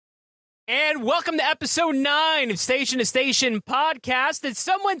And welcome to episode 9 of Station to Station podcast. Did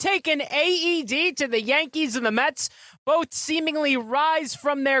someone take an AED to the Yankees and the Mets? Both seemingly rise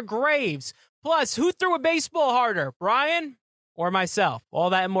from their graves. Plus, who threw a baseball harder, Brian or myself? All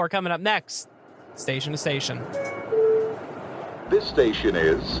that and more coming up next. Station to Station. This station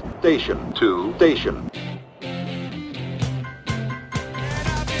is Station to Station.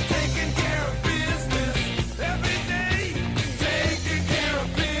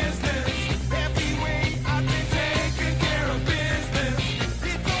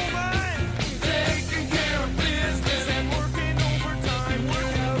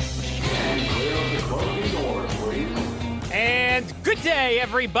 Good day,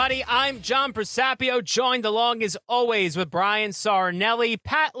 everybody. I'm John Presapio, joined along as always with Brian Sarnelli,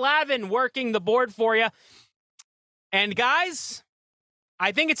 Pat Lavin working the board for you. And guys,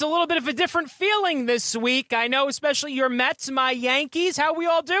 I think it's a little bit of a different feeling this week. I know, especially your Mets, my Yankees. How we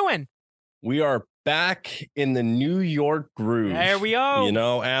all doing? We are back in the New York groove. There we go. You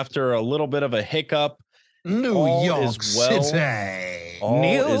know, after a little bit of a hiccup, New York City.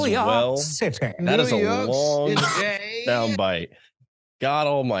 New York City. That is a long soundbite. God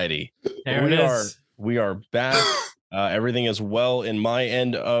almighty. There it is. We are back. Everything is well in my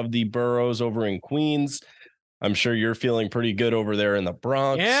end of the boroughs over in Queens. I'm sure you're feeling pretty good over there in the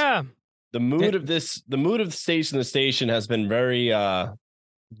Bronx. Yeah. The mood of the station has been very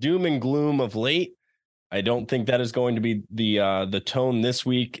doom and gloom of late. I don't think that is going to be the tone this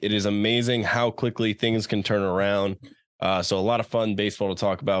week. It is amazing how quickly things can turn around. So a lot of fun baseball to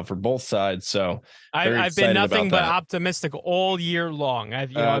talk about for both sides. So I've been nothing but optimistic all year long.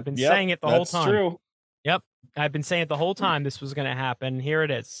 I've been saying it the whole time. That's true. Yep. I've been saying it the whole time this was going to happen. Here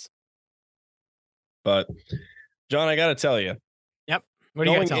it is. But John, I got to tell you. Yep. What are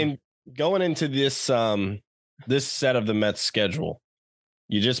you going to tell me? Going into this this set of the Mets schedule,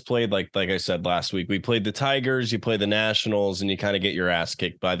 you just played like I said last week. We played the Tigers, you play the Nationals, and you kind of get your ass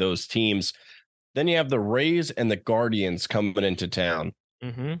kicked by those teams. Then you have the Rays and the Guardians coming into town.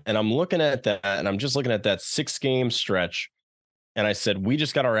 Mm-hmm. And I'm looking at that, and I'm just looking at that 6-game stretch. And I said, we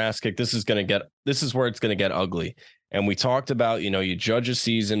just got our ass kicked. This is where it's going to get ugly. And we talked about, you judge a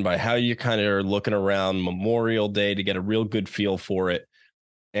season by how you kind of are looking around Memorial Day to get a real good feel for it.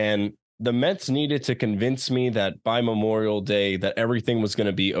 And the Mets needed to convince me that by Memorial Day that everything was going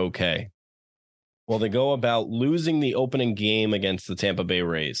to be okay. Well, they go about losing the opening game against the Tampa Bay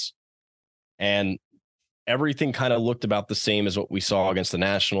Rays. And everything kind of looked about the same as what we saw against the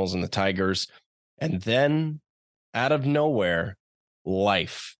Nationals and the Tigers. And then out of nowhere,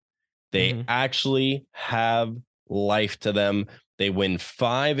 life. They actually have life to them. They win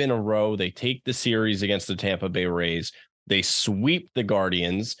 5 in a row. They take the series against the Tampa Bay Rays. They sweep the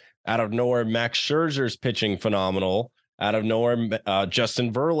Guardians. Out of nowhere, Max Scherzer's pitching phenomenal. Out of nowhere,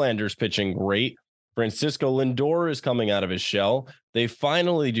 Justin Verlander's pitching great. Francisco Lindor is coming out of his shell. They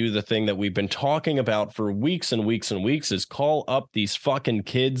finally do the thing that we've been talking about for weeks and weeks and weeks, is call up these fucking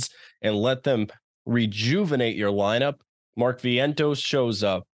kids and let them rejuvenate your lineup. Mark Vientos shows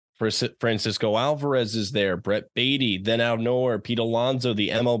up. Francisco Alvarez is there. Brett Beatty. Then out of nowhere, Pete Alonso, the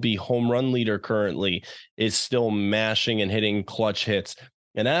MLB home run leader currently, is still mashing and hitting clutch hits.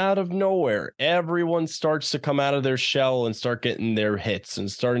 And out of nowhere, everyone starts to come out of their shell and start getting their hits and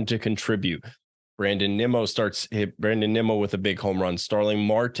starting to contribute. Brandon Nimmo with a big home run. Starling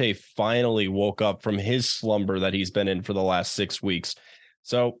Marte finally woke up from his slumber that he's been in for the last 6 weeks.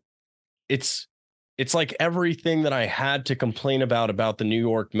 So it's like everything that I had to complain about the New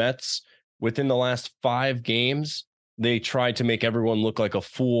York Mets within the last 5 games, they tried to make everyone look like a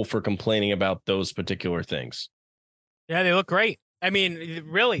fool for complaining about those particular things. Yeah, they look great. I mean,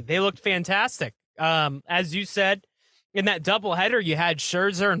 really, they looked fantastic. As you said, in that doubleheader, you had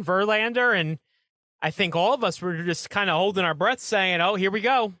Scherzer and Verlander, and I think all of us were just kind of holding our breath saying, oh, here we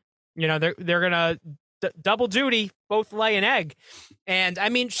go. They're going to double duty, both lay an egg. And I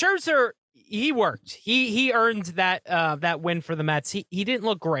mean, Scherzer, he worked. He earned that win for the Mets. He didn't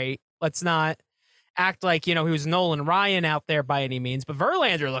look great. Let's not act like, he was Nolan Ryan out there by any means, but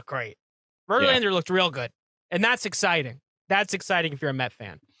Verlander looked great. Verlander looked real good. And that's exciting. That's exciting if you're a Met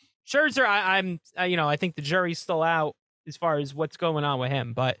fan. Scherzer, I think the jury's still out as far as what's going on with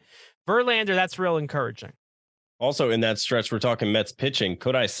him, but Verlander, that's real encouraging. Also in that stretch, we're talking Mets pitching.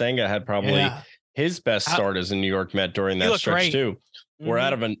 Kodai Senga had probably his best start as a New York Met during that stretch too. Where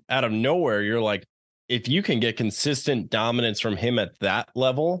out of nowhere, you're like, if you can get consistent dominance from him at that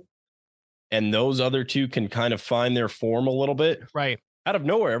level, and those other two can kind of find their form a little bit, right? Out of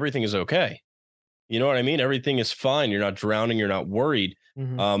nowhere, everything is okay. You know what I mean? Everything is fine. You're not drowning. You're not worried.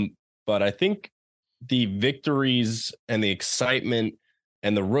 Mm-hmm. But I think the victories and the excitement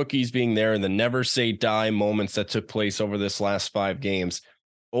and the rookies being there and the never say die moments that took place over this last 5 games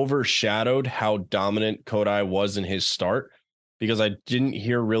overshadowed how dominant Kodai was in his start, because I didn't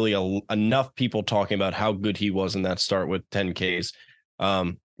hear really enough people talking about how good he was in that start with 10 Ks.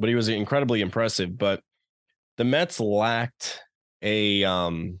 But he was incredibly impressive. But the Mets lacked a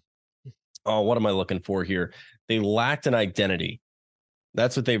what am I looking for here? They lacked an identity.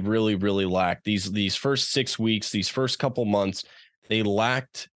 That's what they really, really lacked. These first 6 weeks, these first couple months, they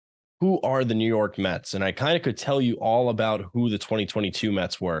lacked who are the New York Mets. And I kind of could tell you all about who the 2022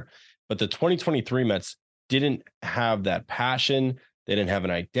 Mets were, but the 2023 Mets didn't have that passion. They didn't have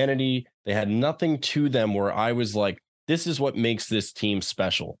an identity. They had nothing to them where I was like, this is what makes this team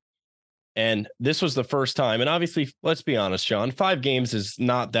special. And this was the first time. And obviously, let's be honest, John, 5 games is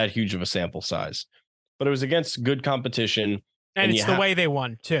not that huge of a sample size, but it was against good competition. And it's the way they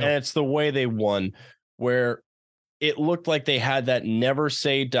won, too. And it's the way they won, where it looked like they had that never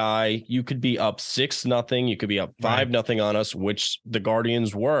say die. You could be up 6-0. You could be up 5-0 on us, which the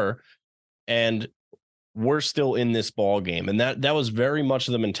Guardians were. And we're still in this ball game. And that was very much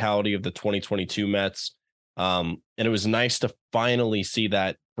the mentality of the 2022 Mets. And it was nice to finally see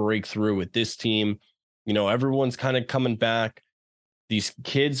that breakthrough with this team. You know, everyone's kind of coming back. These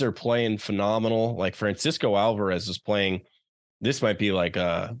kids are playing phenomenal. Like Francisco Alvarez is playing. This might be like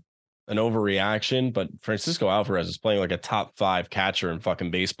an overreaction, but Francisco Alvarez is playing like a top 5 catcher in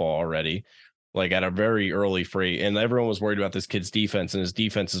fucking baseball already, like at a very early free. And everyone was worried about this kid's defense, and his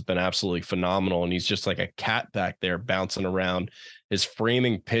defense has been absolutely phenomenal. And he's just like a cat back there bouncing around. His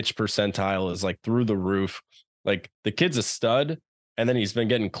framing pitch percentile is like through the roof. Like the kid's a stud, and then he's been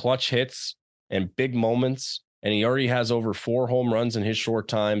getting clutch hits and big moments, and he already has over 4 home runs in his short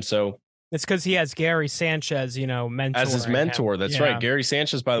time. So it's because he has Gary Sanchez, mentor. As his mentor. That's right. Gary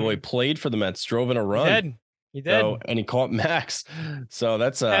Sanchez, by the way, played for the Mets, drove in a run. He did. So, and he caught Max. So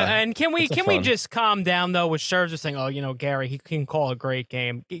that's and can we just calm down though with Scherzer saying, Gary, he can call a great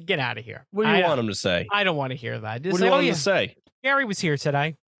game. Get out of here. What do you want him to say? I don't want to hear that. Just what do you want him to say? Gary was here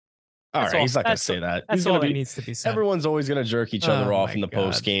today. All right, he's not going to say that. That's all that needs to be said. Everyone's always going to jerk each other off in the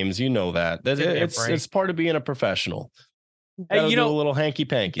post games. You know that. It's part of being a professional. Do a little hanky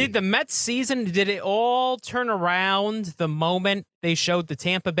panky. Did the Mets season, did it all turn around the moment they showed the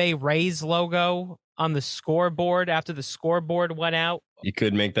Tampa Bay Rays logo on the scoreboard after the scoreboard went out? You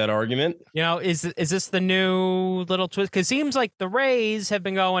could make that argument. Is this the new little twist? Because it seems like the Rays have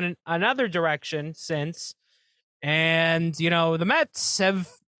been going in another direction since. And, the Mets have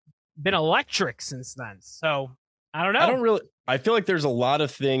been electric since then. So I don't know. I feel like there's a lot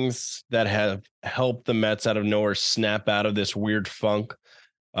of things that have helped the Mets out of nowhere snap out of this weird funk.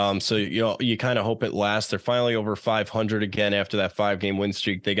 So you kind of hope it lasts. They're finally over 500 again after that 5-game win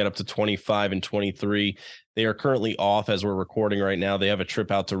streak. They get up to 25-23. They are currently off as we're recording right now. They have a trip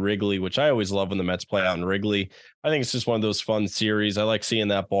out to Wrigley, which I always love when the Mets play out in Wrigley. I think it's just one of those fun series. I like seeing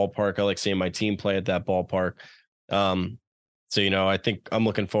that ballpark. I like seeing my team play at that ballpark. So I think I'm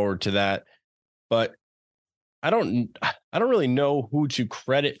looking forward to that. But I don't really know who to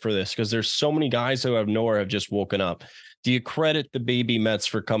credit for this, because there's so many guys who have just woken up. Do you credit the baby Mets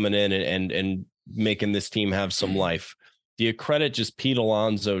for coming in and making this team have some life? Do you credit just Pete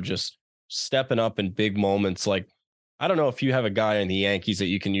Alonso just stepping up in big moments? Like, I don't know if you have a guy in the Yankees that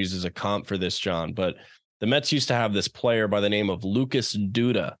you can use as a comp for this, John, but the Mets used to have this player by the name of Lucas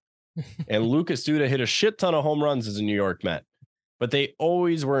Duda. And Lucas Duda hit a shit ton of home runs as a New York Met, but they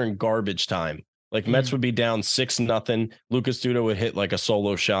always were in garbage time. Like Mets would be down 6-0. Lucas Duda would hit like a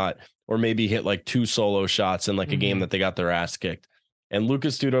solo shot, or maybe hit like 2 solo shots in like a game that they got their ass kicked. And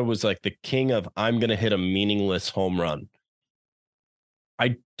Lucas Duda was like the king of, I'm going to hit a meaningless home run.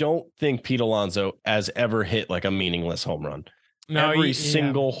 I don't think Pete Alonso has ever hit like a meaningless home run. No, every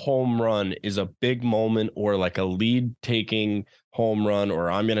single home run is a big moment, or like a lead taking home run, or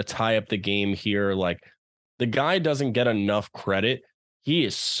I'm going to tie up the game here. Like, the guy doesn't get enough credit. He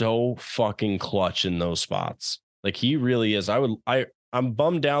is so fucking clutch in those spots. Like, he really is. I'm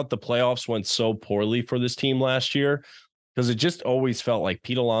bummed out the playoffs went so poorly for this team last year, because it just always felt like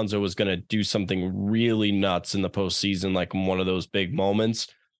Pete Alonso was going to do something really nuts in the postseason, like one of those big moments,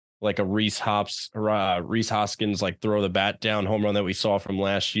 like a Reese Hoskins, like throw the bat down home run that we saw from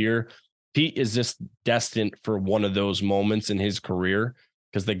last year. Pete is just destined for one of those moments in his career,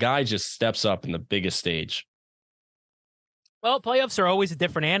 because the guy just steps up in the biggest stage. Well, playoffs are always a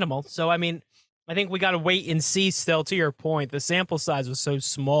different animal. So, I mean, I think we got to wait and see still. To your point, the sample size was so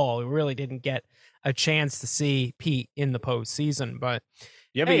small. We really didn't get a chance to see Pete in the postseason. But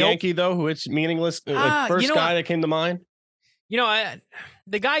you have a Yankee, though, who it's meaningless. First guy that came to mind.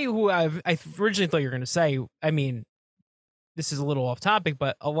 The guy who I originally thought you were going to say, I mean, this is a little off topic,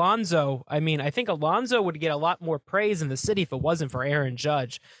 but Alonso, I mean, I think Alonso would get a lot more praise in the city if it wasn't for Aaron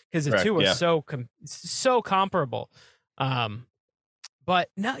Judge, because the two are so comparable. But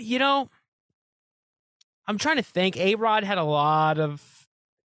no, I'm trying to think. A-Rod had a lot of,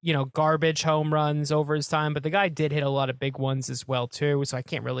 garbage home runs over his time, but the guy did hit a lot of big ones as well too. So I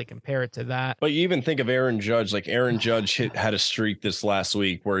can't really compare it to that. But you even think of Aaron Judge, like Aaron Judge had a streak this last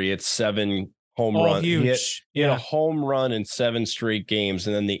week where he hit 7 home runs. Huge. He hit a home run in 7 straight games.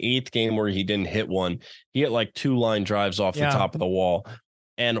 And then the 8th game where he didn't hit one, he hit like 2 line drives off the top of the wall.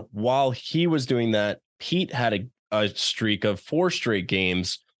 And while he was doing that, Pete had a streak of 4 straight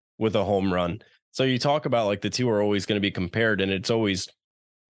games with a home run. So you talk about like the two are always going to be compared, and it's always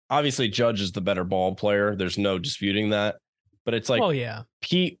obviously Judge is the better ball player. There's no disputing that. But it's like,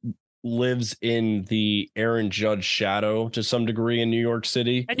 Pete lives in the Aaron Judge shadow to some degree in New York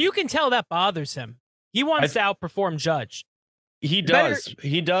City. And you can tell that bothers him. He wants to outperform Judge. He does.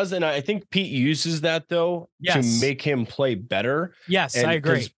 He does. And I think Pete uses that, though, to make him play better. Yes, I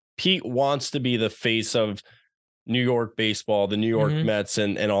agree. Pete wants to be the face of New York baseball, the New York Mets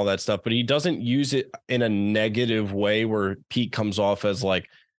and all that stuff, but he doesn't use it in a negative way where Pete comes off as like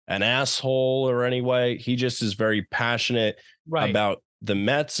an asshole or any way. He just is very passionate about the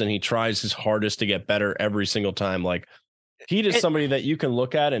Mets, and he tries his hardest to get better every single time. Like, Pete is somebody that you can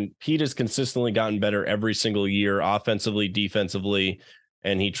look at, and Pete has consistently gotten better every single year, offensively, defensively,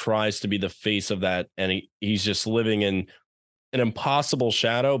 and he tries to be the face of that. And he's just living in an impossible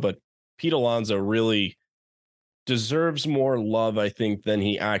shadow, but Pete Alonso really deserves more love, I think, than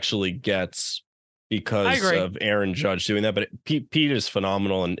he actually gets because of Aaron Judge doing that. But Pete is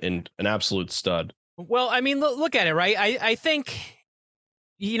phenomenal and an absolute stud. Well, I mean, look at it, right? I think,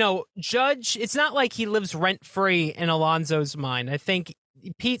 Judge, it's not like he lives rent-free in Alonso's mind. I think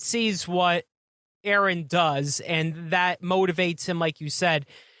Pete sees what Aaron does, and that motivates him, like you said,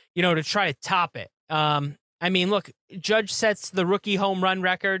 to try to top it. I mean, look, Judge sets the rookie home run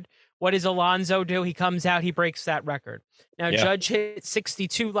record. What does Alonso do? He comes out, he breaks that record. Now, Judge hit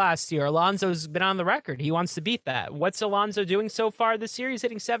 62 last year. Alonso's been on the record. He wants to beat that. What's Alonso doing so far this year? He's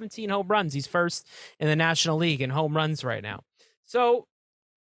hitting 17 home runs. He's first in the National League in home runs right now. So,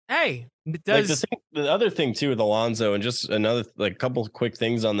 hey, the other thing too with Alonso, and just another couple of quick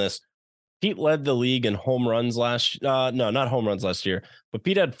things on this. Pete led the league in home runs not home runs last year, but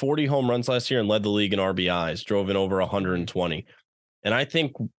Pete had 40 home runs last year and led the league in RBIs, drove in over 120. And I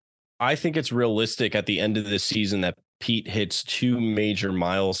think it's realistic at the end of this season that Pete hits 2 major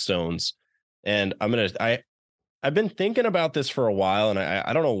milestones. And I've been thinking about this for a while, and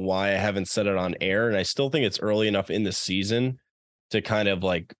I don't know why I haven't said it on air. And I still think it's early enough in the season to kind of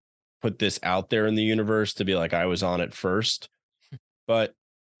like put this out there in the universe to be like, I was on it first. But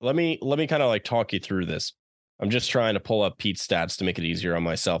let me kind of like talk you through this. I'm just trying to pull up Pete's stats to make it easier on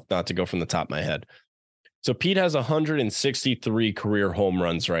myself, not to go from the top of my head. So Pete has 163 career home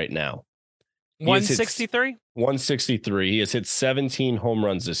runs right now. 163? 163. He has hit 17 home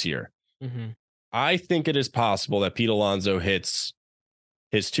runs this year. Mm-hmm. I think it is possible that Pete Alonso hits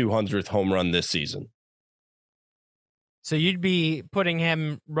his 200th home run this season. So you'd be putting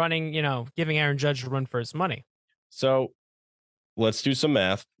him running, giving Aaron Judge a run for his money. So let's do some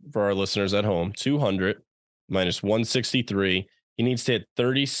math for our listeners at home. 200 minus 163. He needs to hit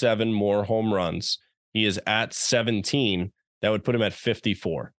 37 more home runs. He is at 17. That would put him at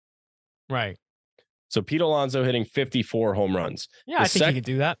 54. Right. So Pete Alonso hitting 54 home runs. Yeah, I think he could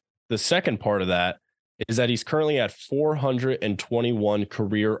do that. The second part of that is that he's currently at 421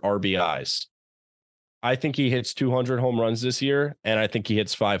 career RBIs. I think he hits 200 home runs this year, and I think he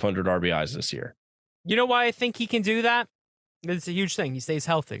hits 500 RBIs this year. You know why I think he can do that? It's a huge thing. He stays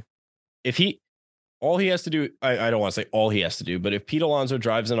healthy. All he has to do, I don't want to say all he has to do, but if Pete Alonso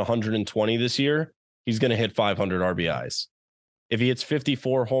drives in 120 this year, he's going to hit 500 RBIs. If he hits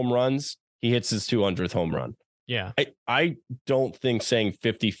 54 home runs, he hits his 200th home run. Yeah. I don't think saying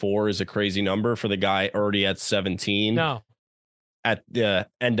 54 is a crazy number for the guy already at 17. No. At the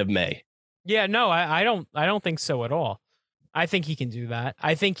end of May. Yeah, no, I don't think so at all. I think he can do that.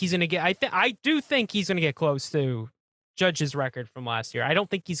 I think he's going to get I do think he's going to get close to Judge's record from last year. I don't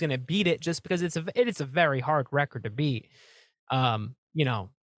think he's going to beat it just because it's a very hard record to beat.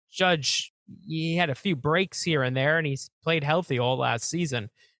 Judge, he had a few breaks here and there, and he's played healthy all last season.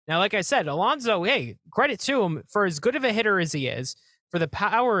 Now, like I said, Alonso, hey, credit to him for as good of a hitter as he is, for the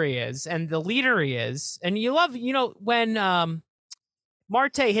power he is, and the leader he is. And you love, when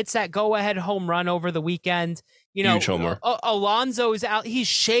Marte hits that go-ahead home run over the weekend, huge homer. Alonso is out. He's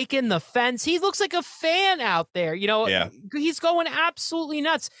shaking the fence. He looks like a fan out there. Yeah. He's going absolutely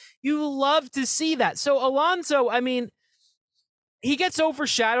nuts. You love to see that. So Alonso, I mean, he gets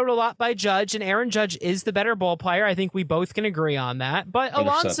overshadowed a lot by Judge, and Aaron Judge is the better ball player. I think we both can agree on that. But 100%.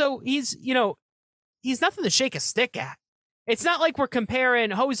 Alonso, he's nothing to shake a stick at. It's not like we're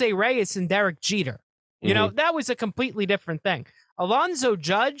comparing Jose Reyes and Derek Jeter. You know, that was a completely different thing. Alonso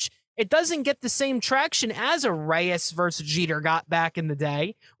Judge, it doesn't get the same traction as a Reyes versus Jeter got back in the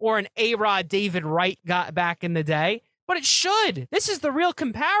day, or an A-Rod David Wright got back in the day, but it should. This is the real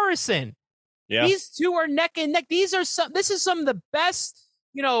comparison. Yeah. These two are neck and neck. This is some of the best,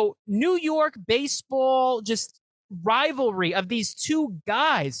 New York baseball just rivalry of these two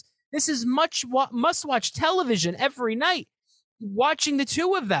guys. This is must-watch television every night, watching the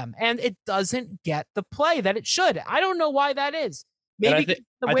two of them, and it doesn't get the play that it should. I don't know why that is. Maybe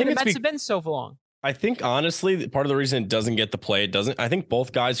the way the Mets have been so long. I think, honestly, part of the reason it doesn't get the play, I think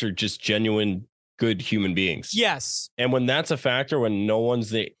both guys are just genuine good human beings. Yes. And when that's a factor, when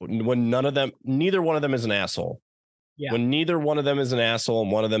neither one of them is an asshole. Yeah. When neither one of them is an asshole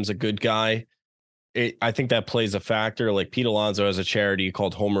and one of them's a good guy, I think that plays a factor. Like Pete Alonso has a charity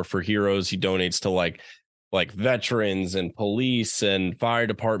called Homer for Heroes. He donates to like veterans and police and fire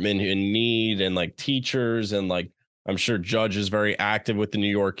department in need, and like teachers, and like I'm sure Judge is very active with the New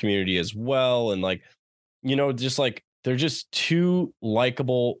York community as well. And just like they're just two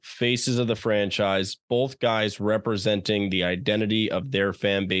likable faces of the franchise, both guys representing the identity of their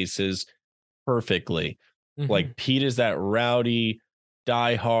fan bases perfectly. Like Pete is that rowdy,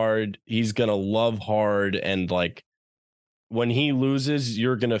 die hard, he's gonna love hard, and like when he loses,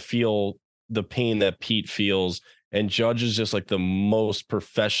 you're gonna feel the pain that Pete feels. And Judge is just like the most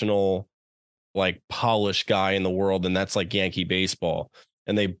professional, like polished guy in the world, and that's like Yankee baseball,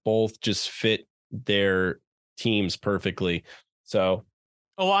 and they both just fit their teams perfectly.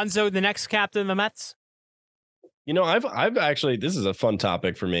 Alonso, the next captain of the Mets. I've actually, this is a fun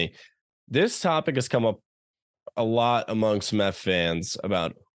topic for me. This topic has come up a lot amongst Met fans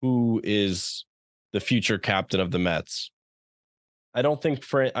about who is the future captain of the Mets. I don't think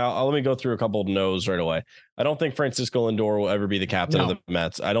let me go through a couple of no's right away. I don't think Francisco Lindor will ever be the captain of the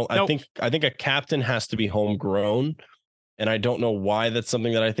Mets. I think a captain has to be homegrown, and I don't know why that's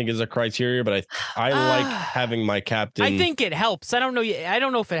something that I think is a criteria, but I like having my captain. I think it helps. I don't know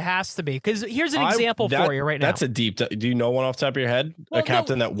if it has to be, because here's an example for you right now. That's a deep. Do you know one off the top of your head? A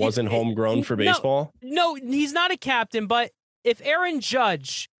captain that wasn't homegrown for baseball? No, he's not a captain. But if Aaron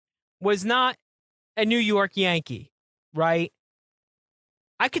Judge was not a New York Yankee, right?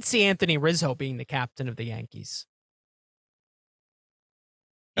 I could see Anthony Rizzo being the captain of the Yankees.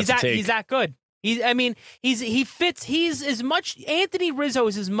 He's that good. He fits. Anthony Rizzo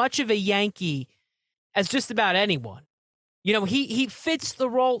is as much of a Yankee as just about anyone. He fits the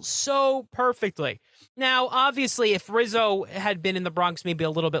role so perfectly. Now, obviously, if Rizzo had been in the Bronx maybe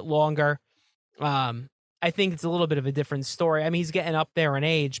a little bit longer, I think it's a little bit of a different story. I mean, he's getting up there in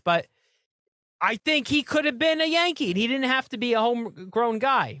age, but I think he could have been a Yankee, and he didn't have to be a homegrown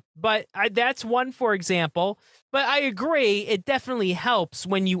guy. But that's one, for example. But I agree, it definitely helps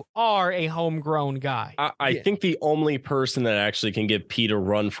when you are a homegrown guy. I think the only person that actually can give Pete a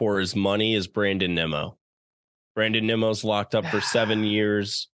run for his money is Brandon Nimmo. Brandon Nimmo's locked up for 7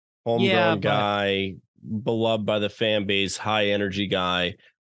 years. Homegrown guy, beloved by the fan base, high energy guy.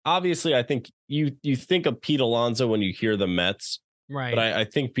 Obviously, I think you think of Pete Alonso when you hear the Mets. Right. But I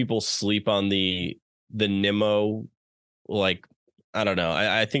think people sleep on the Nimmo. Like, I don't know.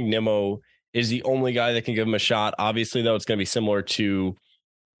 I think Nimmo is the only guy that can give him a shot. Obviously, though, it's going to be similar to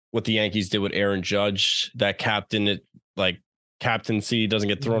what the Yankees did with Aaron Judge. That captaincy doesn't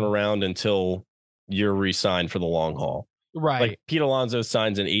get thrown around until you're re-signed for the long haul. Right. Like Pete Alonso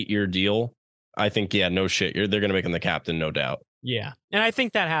signs an 8-year deal. I think, no shit. They're going to make him the captain, no doubt. Yeah. And I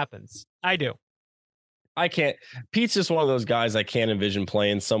think that happens. I do. I can't. Pete's just one of those guys I can't envision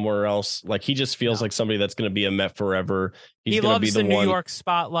playing somewhere else. Like, he just feels like somebody that's going to be a Met forever. He loves the New York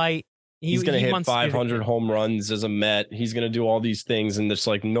spotlight. He's going to hit 500 home runs as a Met. He's going to do all these things, and it's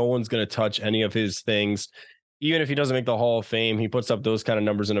like no one's going to touch any of his things. Even if he doesn't make the Hall of Fame, he puts up those kind of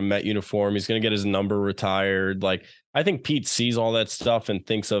numbers in a Met uniform. He's going to get his number retired. Like, I think Pete sees all that stuff and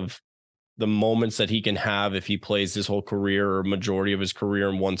thinks of the moments that he can have if he plays his whole career or majority of his career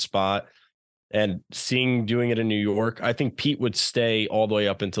in one spot. And doing it in New York, I think Pete would stay all the way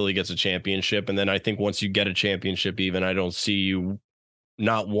up until he gets a championship. And then I think once you get a championship, even, I don't see you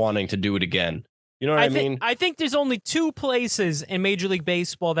not wanting to do it again. You know what I mean? I think there's only two places in Major League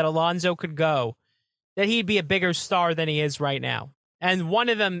Baseball that Alonso could go that he'd be a bigger star than he is right now. And one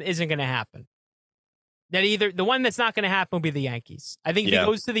of them isn't going to happen. The one that's not going to happen will be the Yankees. I think if he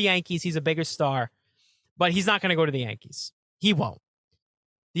goes to the Yankees, he's a bigger star, but he's not going to go to the Yankees. He won't.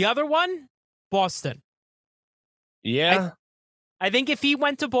 The other one, Boston. Yeah. I think if he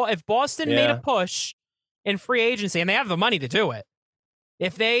went to if Boston made a push in free agency, and they have the money to do it,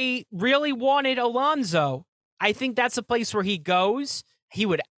 if they really wanted Alonso, I think that's a place where he goes. He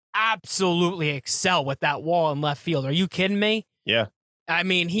would absolutely excel with that wall in left field. Are you kidding me? Yeah. I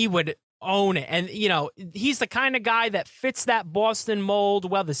mean, he would own it. And, he's the kind of guy that fits that Boston mold.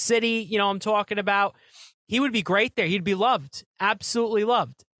 Well, the city, I'm talking about. He would be great there. He'd be loved. Absolutely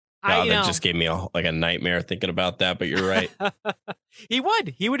loved. God, that just gave me a nightmare thinking about that, but you're right. He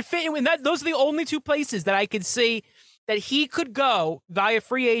would fit in. Those are the only two places that I could see that he could go via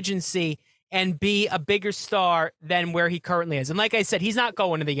free agency and be a bigger star than where he currently is. And like I said, he's not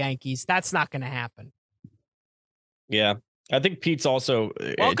going to the Yankees. That's not going to happen. Yeah. I think Pete's also...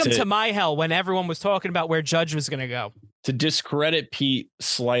 Welcome to my hell when everyone was talking about where Judge was going to go. To discredit Pete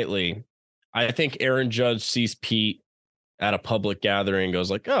slightly, I think Aaron Judge sees Pete at a public gathering and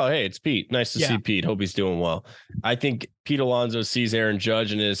goes like, oh, hey, it's Pete. Nice to see Pete. Hope he's doing well. I think Pete Alonso sees Aaron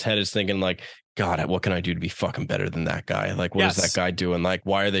Judge and in his head is thinking like, God, what can I do to be fucking better than that guy? Like, what is that guy doing? Like,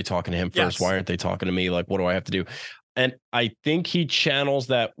 why are they talking to him first? Why aren't they talking to me? Like, what do I have to do? And I think he channels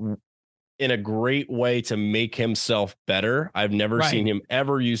that in a great way to make himself better. I've never seen him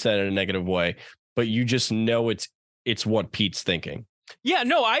ever use that in a negative way, but you just know it's what Pete's thinking. Yeah,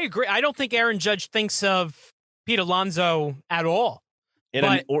 no, I agree. I don't think Aaron Judge thinks of Pete Alonso at all.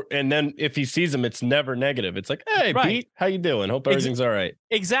 And then if he sees him, it's never negative. It's like, hey, Pete, how you doing? Hope everything's all right.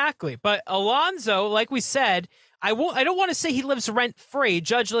 Exactly. But Alonso, like we said, I don't want to say he lives rent free.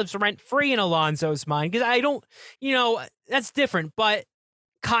 Judge lives rent free in Alonso's mind because I don't, that's different. But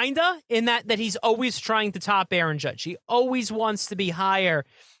kinda in that he's always trying to top Aaron Judge. He always wants to be higher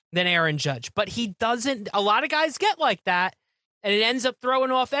than Aaron Judge, but he doesn't. A lot of guys get like that, and it ends up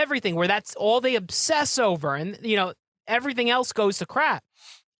throwing off everything. Where that's all they obsess over, and everything else goes to crap.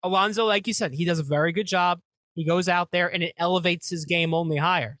 Alonso, like you said, he does a very good job. He goes out there and it elevates his game only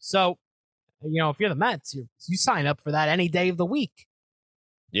higher. So, if you're the Mets, you sign up for that any day of the week.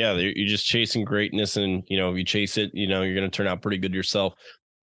 Yeah, you're just chasing greatness, and if you chase it, you're going to turn out pretty good yourself.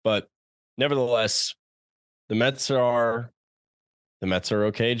 But nevertheless, the Mets are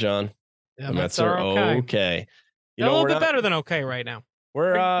okay, John. Yeah, the Mets are okay. They're a little bit better than okay right now.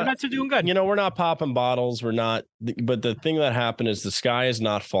 The Mets are doing good. We're not popping bottles. We're not. But the thing that happened is the sky is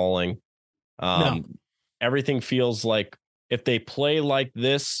not falling. No. Everything feels like if they play like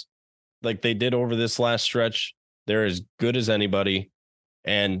this, like they did over this last stretch, they're as good as anybody.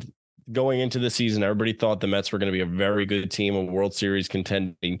 And going into the season, everybody thought the Mets were going to be a very good team, a World Series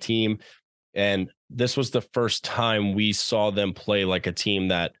contending team. And this was the first time we saw them play like a team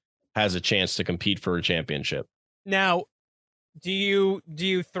that has a chance to compete for a championship. Now, do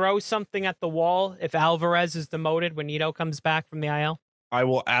you throw something at the wall if Alvarez is demoted when Nito comes back from the IL? I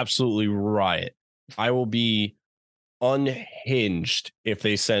will absolutely riot. I will be unhinged if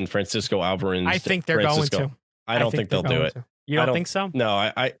they send Francisco Alvarez. I think they're going to. I don't think they'll do it. You don't think so?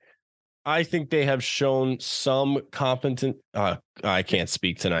 No, I think they have shown some competent. I can't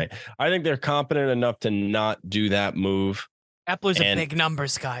speak tonight. I think they're competent enough to not do that move. Epler's a big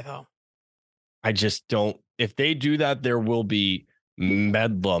numbers guy, though. I just don't. If they do that, there will be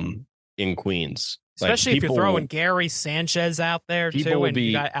bedlam in Queens. Especially if you're throwing Gary Sanchez out there, too, and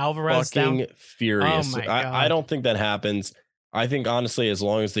you got Alvarez fucking furious. Oh my God. I don't think that happens. I think, honestly, as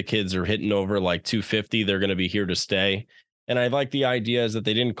long as the kids are hitting over like 250, they're going to be here to stay. And I like the idea is that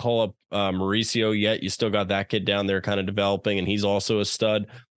they didn't call up Mauricio yet. You still got that kid down there kind of developing, and he's also a stud.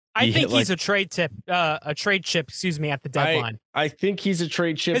 I think he's a trade chip, at the deadline. I think he's a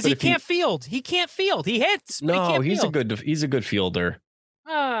trade chip because he can't field. He can't field. He hits. No, he's a good fielder.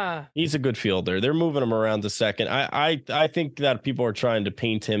 He's a good fielder. They're moving him around to second. I think that people are trying to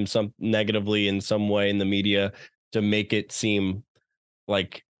paint him some negatively in some way in the media to make it seem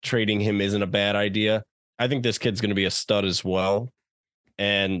like trading him isn't a bad idea. I think this kid's going to be a stud as well.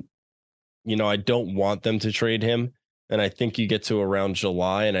 And, I don't want them to trade him. And I think you get to around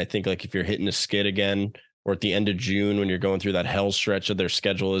July. And I think like if you're hitting a skid again, or at the end of June, when you're going through that hell stretch of their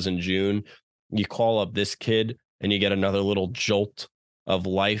schedule is in June, you call up this kid and you get another little jolt of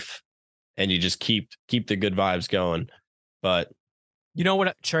life, and you just keep the good vibes going. But you know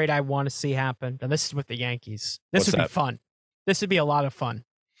what trade I want to see happen? Now, this is with the Yankees. This would be fun. This would be a lot of fun.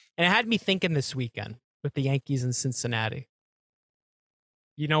 And it had me thinking this weekend with the Yankees in Cincinnati.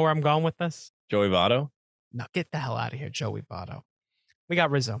 You know where I'm going with this? Joey Votto? No, get the hell out of here, Joey Votto. We got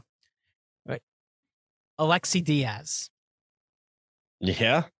Rizzo. Right. Alexi Diaz.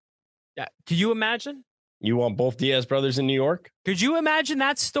 Yeah. Could you imagine? You want both Diaz brothers in New York? Could you imagine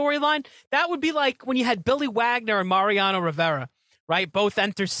that storyline? That would be like when you had Billy Wagner and Mariano Rivera. right? Both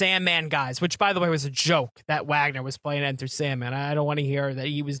Enter Sandman guys, which, by the way, was a joke that Wagner was playing Enter Sandman. I don't want to hear that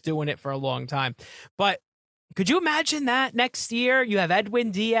he was doing it for a long time. But could you imagine that next year? You have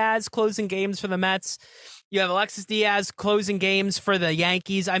Edwin Diaz closing games for the Mets. You have Alexis Diaz closing games for the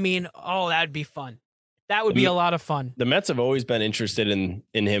Yankees. I mean, oh, that'd be fun. That would be a lot of fun. The Mets have always been interested in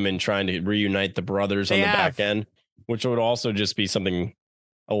him and trying to reunite the brothers on the back end, which would also just be something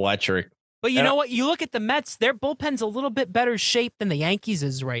electric. But you know what? You look at the Mets, their bullpen's a little bit better shape than the Yankees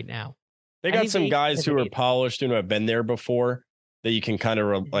is right now. They got some guys who are polished and who have been there before that you can kind of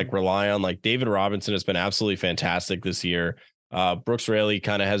rely on. Like David Robinson has been absolutely fantastic this year. Brooks Raley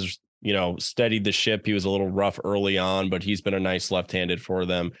kind of has, steadied the ship. He was a little rough early on, but he's been a nice left-handed for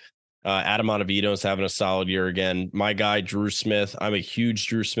them. Adam Ottavino's having a solid year again. My guy, Drew Smith. I'm a huge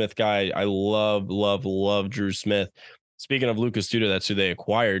Drew Smith guy. I love Drew Smith. Speaking of Lucas Duda, that's who they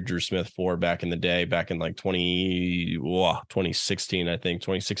acquired Drew Smith for back in the day, back in like 2016, I think,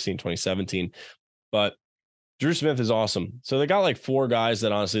 2017. But Drew Smith is awesome. So they got like 4 guys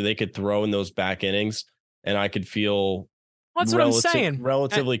that honestly they could throw in those back innings, and I could feel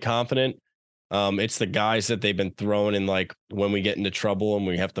relatively confident. It's the guys that they've been throwing in, like when we get into trouble and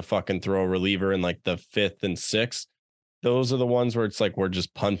we have to fucking throw a reliever in like the 5th and 6th. Those are the ones where it's like we're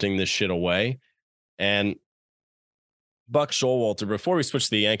just punting this shit away. And Buck Showalter, before we switch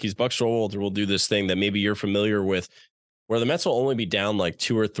to the Yankees, Buck Showalter will do this thing that maybe you're familiar with, where the Mets will only be down like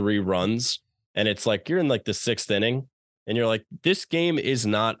 2 or 3 runs. And it's like you're in like the 6th inning and you're like, this game is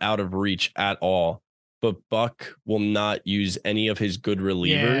not out of reach at all. But Buck will not use any of his good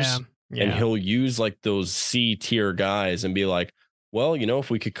relievers. Yeah. And he'll use like those C tier guys and be like, well, if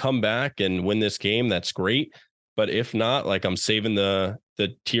we could come back and win this game, that's great. But if not, like I'm saving the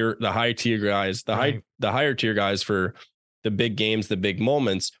high tier guys, the higher tier guys for the big games, the big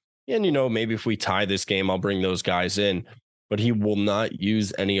moments. And, maybe if we tie this game, I'll bring those guys in. But he will not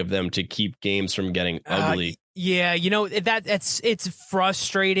use any of them to keep games from getting ugly. Yeah, it's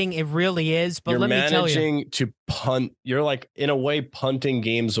frustrating. It really is. But let me tell you, you're managing to punt. You're like in a way punting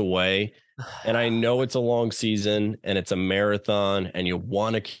games away. And I know it's a long season and it's a marathon, and you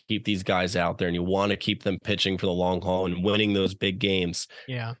want to keep these guys out there and you want to keep them pitching for the long haul and winning those big games.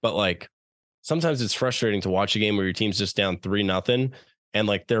 Yeah. But like sometimes it's frustrating to watch a game where your team's just down 3-0 and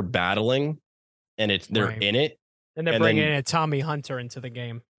like they're battling and they're in it. And they're bringing in a Tommy Hunter into the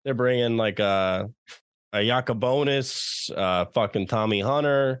game. They're bringing like a Yacobonis, fucking Tommy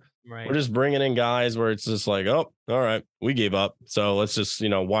Hunter. Right. We're just bringing in guys where it's just like, oh, all right, we gave up. So let's just,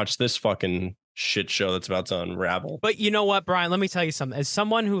 watch this fucking shit show that's about to unravel. But you know what, Brian? Let me tell you something. As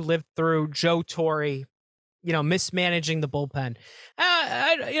someone who lived through Joe Torre, mismanaging the bullpen,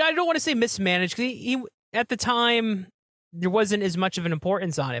 I don't want to say mismanaged, because he at the time there wasn't as much of an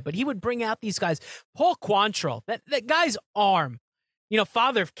importance on it, but he would bring out these guys. Paul Quantrill, that guy's arm,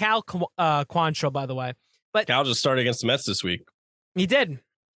 father of Cal Quantrill, by the way. But Cal just started against the Mets this week. He did.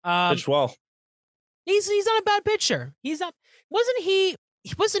 Pitched well. He's not a bad pitcher. He's not. Wasn't he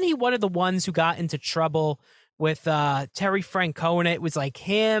one of the ones who got into trouble with Terry Francona? It was like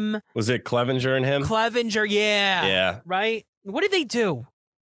him. Was it Clevenger and him? Clevenger, yeah. Yeah. Right? What did they do?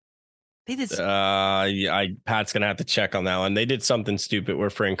 They did. Pat's gonna have to check on that one. They did something stupid where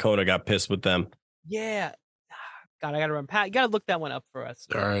Francona got pissed with them. Yeah. God, I gotta remember. Pat, you gotta look that one up for us.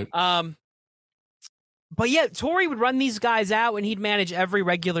 All right. But yeah, Torrey would run these guys out and he'd manage every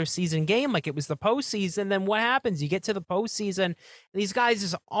regular season game like it was the postseason. Then what happens? You get to the postseason, these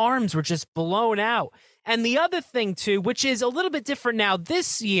guys' arms were just blown out. And the other thing, too, which is a little bit different now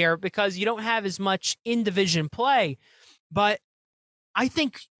this year because you don't have as much in-division play, but I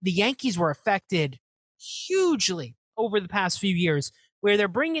think the Yankees were affected hugely over the past few years where they're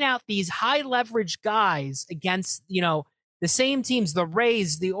bringing out these high-leverage guys against, the same teams, the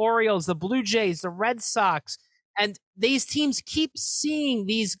Rays, the Orioles, the Blue Jays, the Red Sox, and these teams keep seeing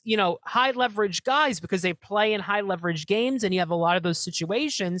these, high leverage guys because they play in high leverage games, and you have a lot of those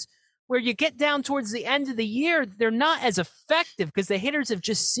situations where you get down towards the end of the year, they're not as effective because the hitters have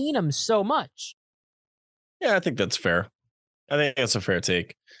just seen them so much. Yeah, I think that's fair. I think that's a fair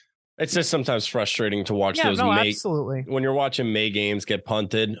take. It's just sometimes frustrating to watch those absolutely. When you're watching May games get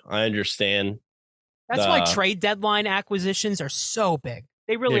punted. I understand. That's why trade deadline acquisitions are so big.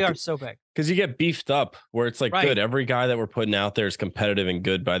 They really are so big. Because you get beefed up where it's like, good, every guy that we're putting out there is competitive and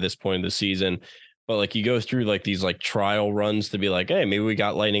good by this point of the season. But like you go through like these like trial runs to be like, hey, maybe we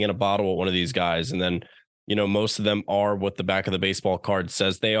got lightning in a bottle with one of these guys. And then, most of them are what the back of the baseball card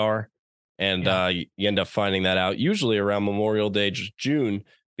says they are. And you end up finding that out usually around Memorial Day, June,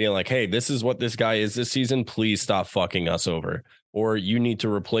 being like, hey, this is what this guy is this season. Please stop fucking us over. Or you need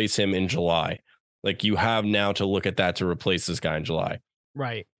to replace him in July. Like you have now to look at that to replace this guy in July.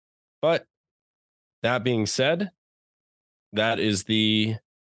 Right. But that being said, that is the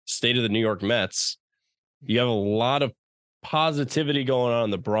state of the New York Mets. You have a lot of positivity going on in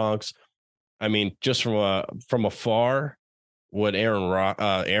the Bronx. I mean, just from afar, what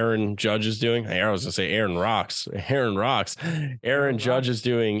Aaron Judge is doing. I was gonna say Aaron Rocks. Aaron Judge is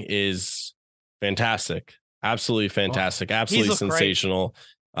doing is fantastic. Absolutely fantastic. Absolutely sensational.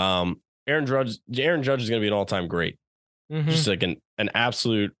 Aaron Judge is gonna be an all-time great. Just like an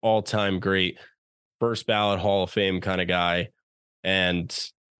absolute all-time great, first ballot Hall of Fame kind of guy. And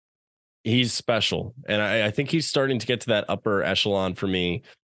he's special. And I think he's starting to get to that upper echelon for me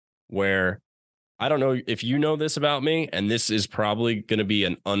where I don't know if you know this about me, and this is probably going to be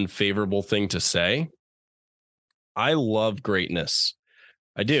an unfavorable thing to say. I love greatness.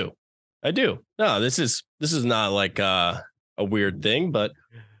 I do. No, this is not like a weird thing, but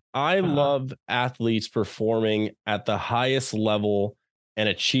I love athletes performing at the highest level and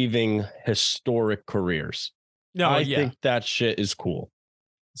achieving historic careers. I think that shit is cool.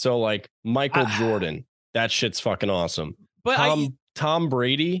 So like Michael Jordan, that shit's fucking awesome. But Tom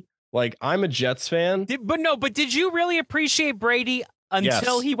Brady, like I'm a Jets fan. But did you really appreciate Brady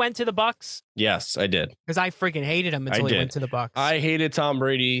until he went to the Bucks? Yes, I did. Because I freaking hated him until he went to the Bucks. I hated Tom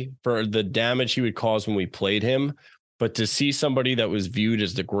Brady for the damage he would cause when we played him. But to see somebody that was viewed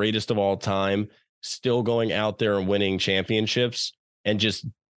as the greatest of all time still going out there and winning championships and just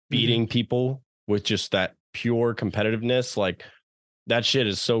beating people with just that pure competitiveness, like that shit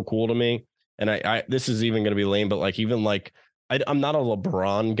is so cool to me. And I this is even going to be lame, but like even like I'm not a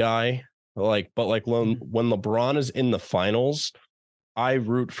LeBron guy, but when LeBron is in the finals, I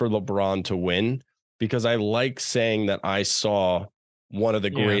root for LeBron to win because I like saying that I saw one of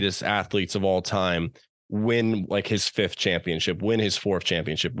the greatest athletes of all time win like his 5th championship, win his 4th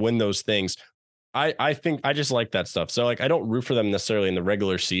championship, win those things. I think I just like that stuff. So like I don't root for them necessarily in the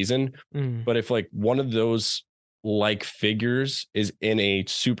regular season, but if like one of those like figures is in a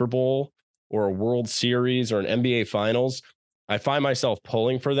Super Bowl or a World Series or an NBA Finals, I find myself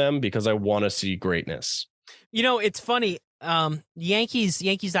pulling for them because I want to see greatness. You know, it's funny.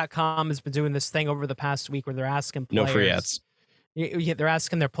 Yankees.com has been doing this thing over the past week where they're asking players. No free ads. They're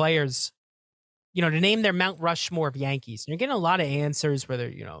asking their players, to name their Mount Rushmore of Yankees. And you're getting a lot of answers,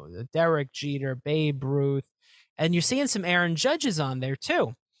 whether, Derek Jeter, Babe Ruth, and you're seeing some Aaron Judges on there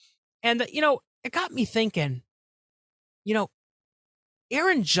too. And, it got me thinking,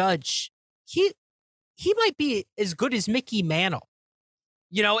 Aaron Judge, he might be as good as Mickey Mantle,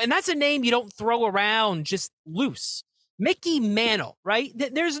 and that's a name you don't throw around just loose. Mickey Mantle, right?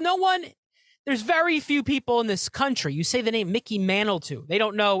 There's very few people in this country you say the name Mickey Mantle to. They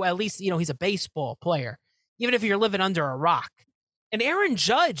don't know, at least, he's a baseball player, even if you're living under a rock. And Aaron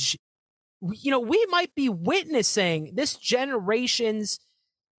Judge, we might be witnessing this generation's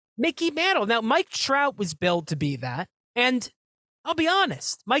Mickey Mantle. Now, Mike Trout was billed to be that. And I'll be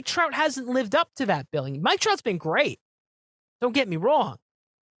honest, Mike Trout hasn't lived up to that billing. Mike Trout's been great. Don't get me wrong.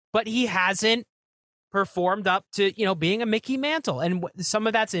 But he hasn't performed up to, being a Mickey Mantle. And some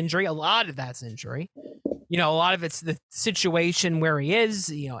of that's injury. A lot of that's injury. A lot of it's the situation where he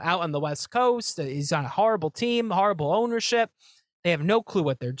is, out on the West Coast. He's on a horrible team, horrible ownership. They have no clue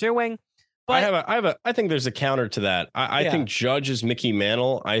what they're doing. But I think there's a counter to that. I think Judge is Mickey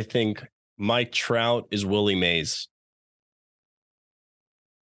Mantle. I think Mike Trout is Willie Mays.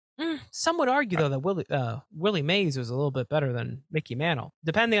 Some would argue, though, that Willie Mays was a little bit better than Mickey Mantle,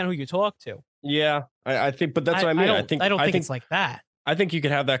 depending on who you talk to. Yeah, I think, but that's what I mean. I don't think it's like that. I think you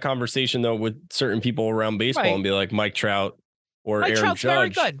could have that conversation, though, with certain people around baseball and be like Mike Trout or Aaron Trout's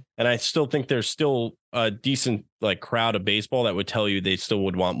Judge. Very good. And I still think there's still a decent crowd of baseball that would tell you they still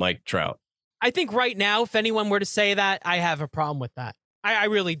would want Mike Trout. I think right now, if anyone were to say that, I have a problem with that. I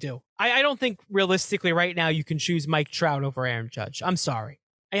really do. I don't think realistically right now you can choose Mike Trout over Aaron Judge. I'm sorry.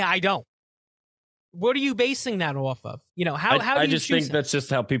 I don't. What are you basing that off of? How do you I just think that's just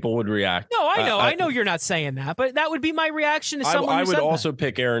how people would react. No, I know. I know you're not saying that, but that would be my reaction to someone I who would said also that.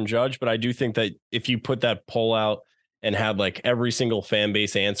 pick Aaron Judge, but I do think that if you put that poll out and had every single fan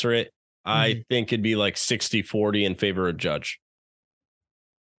base answer it, I think it'd be 60-40 in favor of Judge.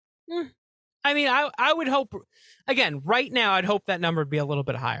 I mean, I would hope, again, right now, I'd hope that number would be a little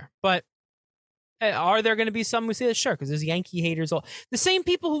bit higher. But are there going to be some who say that? Sure, because there's Yankee haters. The same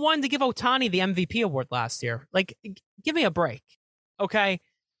people who wanted to give Ohtani the MVP award last year. Give me a break, okay?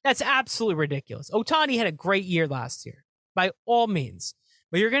 That's absolutely ridiculous. Ohtani had a great year last year, by all means.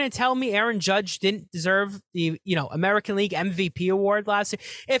 But you're going to tell me Aaron Judge didn't deserve the American League MVP award last year?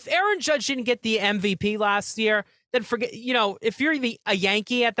 If Aaron Judge didn't get the MVP last year, then forget, if you're a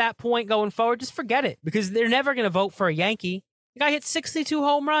Yankee at that point going forward, just forget it, because they're never going to vote for a Yankee. The guy hit 62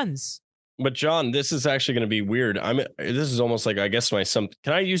 home runs. But John, this is actually going to be weird. This is almost like, I guess, can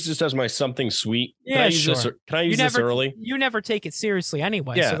I use this as my something sweet? Yeah, sure. Can I use this early? You never take it seriously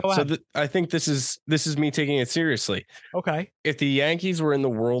anyway. Yeah. So go ahead. I think this is me taking it seriously. Okay. If the Yankees were in the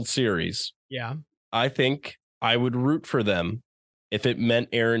World Series, yeah, I think I would root for them if it meant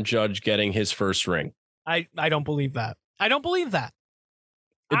Aaron Judge getting his first ring. I don't believe that. I don't believe that.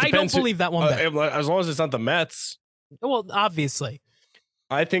 I don't believe that one bit. As long as it's not the Mets. Well, obviously.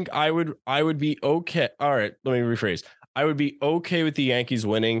 I think I would be okay. All right, let me rephrase. I would be okay with the Yankees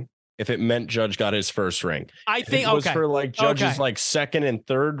winning if it meant Judge got his first ring. I think if it was for like Judge's like second and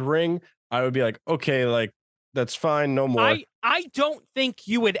third ring, I would be like, okay, like that's fine, no more. I don't think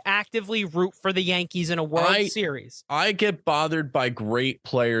you would actively root for the Yankees in a World Series. I get bothered by great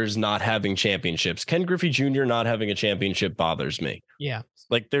players not having championships. Ken Griffey Jr. not having a championship bothers me. Yeah.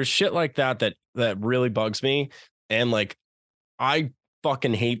 Like there's shit like that really bugs me. And like I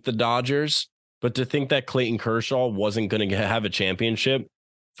fucking hate the Dodgers, but to think that Clayton Kershaw wasn't going to have a championship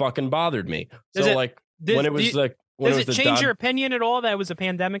fucking bothered me. Does it change your opinion at all that it was a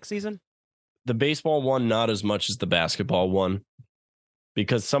pandemic season? The baseball one, not as much as the basketball one,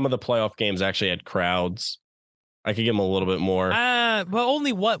 because some of the playoff games actually had crowds. I could give them a little bit more. Well,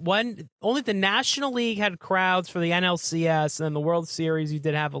 only the National League had crowds for the NLCS, and then the World Series, you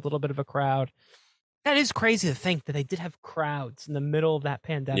did have a little bit of a crowd. That is crazy to think that they did have crowds in the middle of that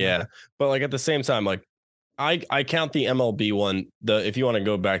pandemic. Yeah, but like at the same time, like I count the MLB one. If you want to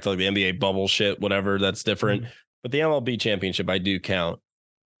go back to like the NBA bubble shit, whatever, that's different. But the MLB championship, I do count.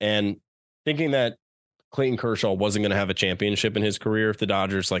 And thinking that Clayton Kershaw wasn't going to have a championship in his career if the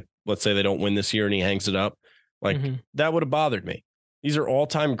Dodgers, like, let's say they don't win this year and he hangs it up, like that would have bothered me. These are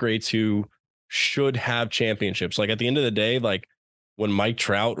all-time greats who should have championships. Like at the end of the day, like when Mike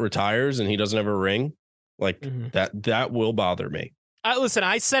Trout retires and he doesn't have a ring, like that will bother me. Listen,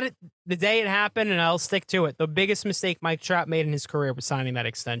 I said it the day it happened, and I'll stick to it. The biggest mistake Mike Trout made in his career was signing that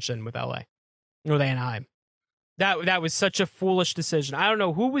extension with Anaheim. That was such a foolish decision. I don't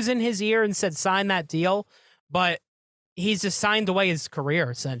know who was in his ear and said sign that deal, but he's just signed away his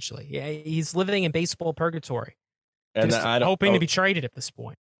career essentially. He's living in baseball purgatory, and hoping to be traded at this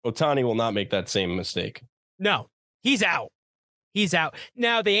point. Ohtani will not make that same mistake. No, he's out. He's out.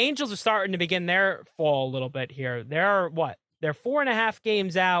 Now the Angels are starting to begin their fall a little bit here. They're 4.5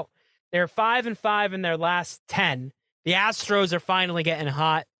 games out. They're 5-5 in their last 10. The Astros are finally getting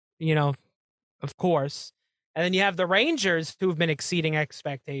hot, of course. And then you have the Rangers, who've been exceeding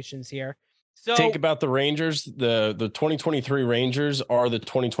expectations here. So think about the Rangers. The 2023 Rangers are the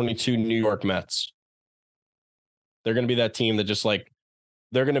 2022 New York Mets. They're going to be that team that just like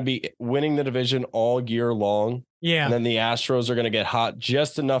they're going to be winning the division all year long. Yeah. And then the Astros are going to get hot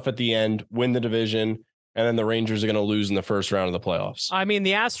just enough at the end, win the division, and then the Rangers are going to lose in the first round of the playoffs. I mean,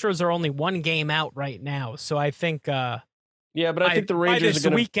 the Astros are only one game out right now, so I think. Yeah, but I think the Rangers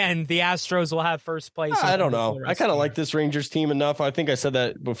this weekend, the Astros will have first place. I don't know. I kind of like this Rangers team enough. I think I said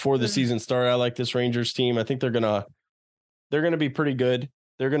that before the season started. I like this Rangers team. I think they're gonna be pretty good.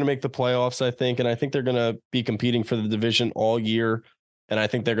 They're gonna make the playoffs, I think, and I think they're gonna be competing for the division all year. And I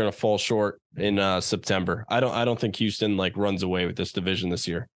think they're gonna fall short in September. I don't think Houston like runs away with this division this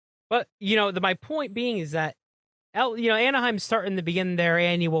year. But my point being is that Anaheim's starting to begin their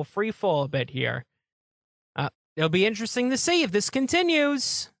annual free fall a bit here. It'll be interesting to see if this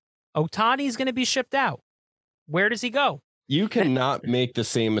continues. Ohtani's going to be shipped out. Where does he go? You cannot make the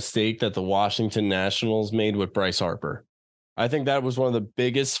same mistake that the Washington Nationals made with Bryce Harper. I think that was one of the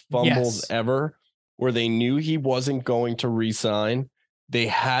biggest fumbles ever, where they knew he wasn't going to re-sign. They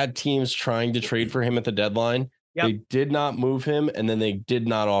had teams trying to trade for him at the deadline. Yep. They did not move him, and then they did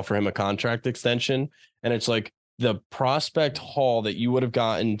not offer him a contract extension. And it's like, the prospect haul that you would have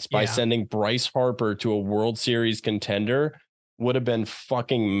gotten by sending Bryce Harper to a World Series contender would have been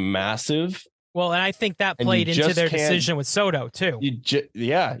fucking massive. Well, and I think that played into their decision with Soto too.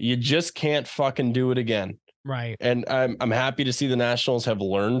 You just can't fucking do it again. Right. And I'm happy to see the Nationals have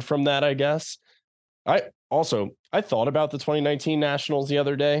learned from that, I guess. I thought about the 2019 Nationals the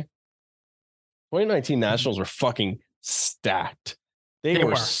other day. 2019 Nationals were fucking stacked. They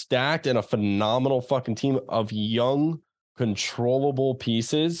were stacked and a phenomenal fucking team of young, controllable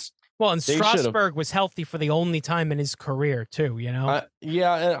pieces. Well, and Strasburg was healthy for the only time in his career, too,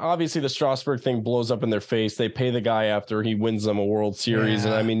 Yeah, and obviously the Strasburg thing blows up in their face. They pay the guy after he wins them a World Series.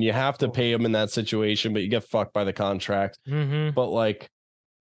 And I mean, you have to pay him in that situation, but you get fucked by the contract. But like,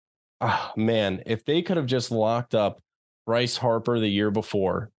 man, if they could have just locked up Bryce Harper the year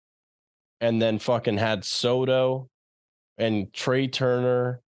before and then fucking had Soto and Trey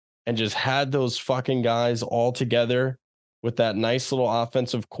Turner and just had those fucking guys all together with that nice little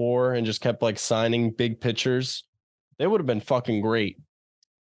offensive core and just kept like signing big pitchers, they would have been fucking great.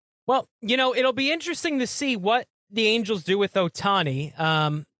 Well, it'll be interesting to see what the Angels do with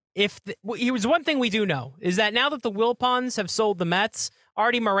Ohtani. Here's one thing we do know is that now that the Wilpons have sold the Mets,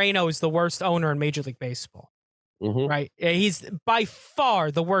 Artie Moreno is the worst owner in Major League Baseball. Mm-hmm. Right? He's by far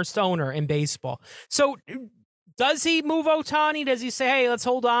the worst owner in baseball. So does he move Ohtani? Does he say, hey, let's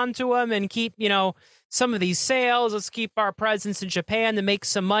hold on to him and keep, some of these sales? Let's keep our presence in Japan to make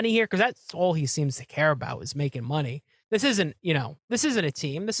some money here? Because that's all he seems to care about is making money. This isn't a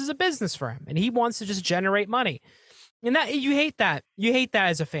team. This is a business for him. And he wants to just generate money. And that you hate that. You hate that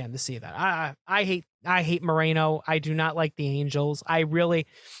as a fan to see that. I hate Moreno. I do not like the Angels. I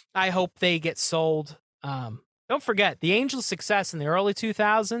hope they get sold. Don't forget, the Angels' success in the early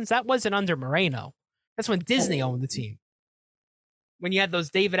 2000s, that wasn't under Moreno. That's when Disney owned the team. When you had those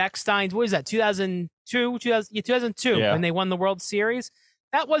David Ecksteins, what was that, 2002, yeah. when they won the World Series?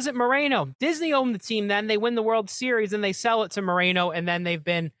 That wasn't Moreno. Disney owned the team then. They win the World Series, and they sell it to Moreno, and then they've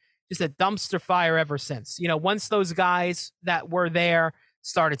been just a dumpster fire ever since. Once those guys that were there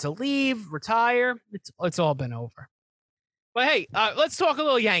started to leave, retire, it's all been over. But hey, let's talk a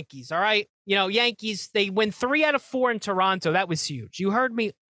little Yankees, all right? Yankees, they win 3 out of 4 in Toronto. That was huge. You heard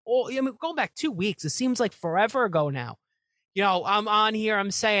me going back 2 weeks. It seems like forever ago now. I'm on here.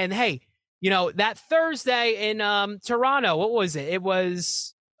 I'm saying, hey, that Thursday in Toronto, what was it? It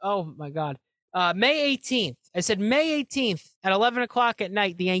was, oh my God, May 18th. I said May 18th at 11 o'clock at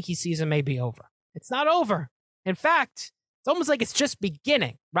night, the Yankee season may be over. It's not over. In fact, it's almost like it's just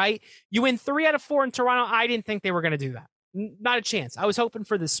beginning, right? You win 3 out of 4 in Toronto. I didn't think they were going to do that. Not a chance. I was hoping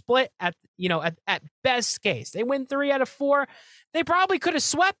for the split at best case. They win 3 out of 4. They probably could have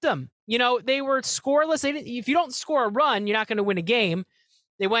swept them. They were scoreless. If you don't score a run, you're not going to win a game.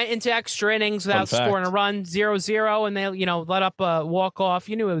 They went into extra innings without scoring a run, 0-0, and they, let up a walk-off.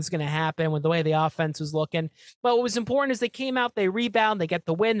 You knew it was going to happen with the way the offense was looking. But what was important is they came out, they rebound, they get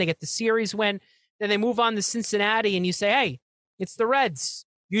the win, they get the series win. Then they move on to Cincinnati, and you say, hey, it's the Reds.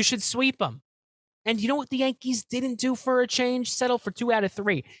 You should sweep them. And you know what the Yankees didn't do for a change? Settle for 2 out of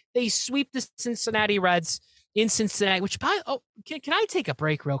 3. They sweep the Cincinnati Reds in Cincinnati, which probably, can I take a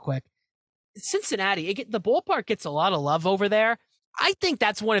break real quick? Cincinnati, the ballpark gets a lot of love over there. I think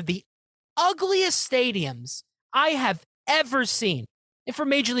that's one of the ugliest stadiums I have ever seen for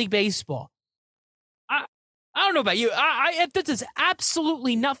Major League Baseball. I don't know about you. This is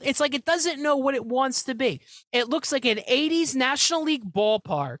absolutely nothing. It's like it doesn't know what it wants to be. It looks like an 80s National League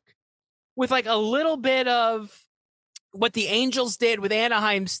ballpark with like a little bit of what the Angels did with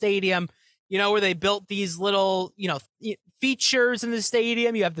Anaheim Stadium, where they built these little, features in the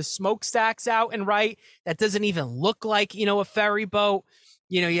stadium. You have the smokestacks out and right. That doesn't even look like, a ferry boat.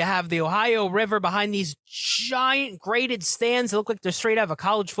 You have the Ohio River behind these giant graded stands that look like they're straight out of a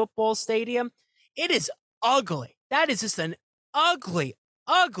college football stadium. It is ugly. That is just an ugly,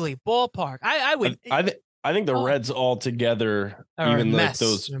 ugly ballpark. I think the Reds all together, even like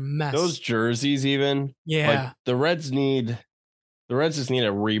those jerseys, even like the Reds just need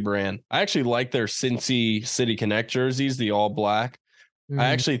a rebrand. I actually like their Cincy City Connect jerseys, the all black. I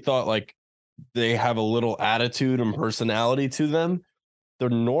actually thought like they have a little attitude and personality to them. The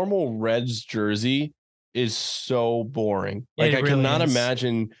normal Reds jersey is so boring. Like I cannot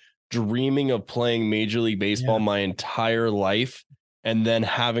imagine dreaming of playing Major League Baseball my entire life and then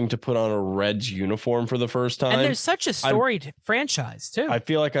having to put on a Reds uniform for the first time. And there's such a storied franchise too. I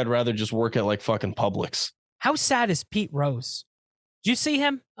feel like I'd rather just work at like fucking Publix. How sad is Pete Rose? Did you see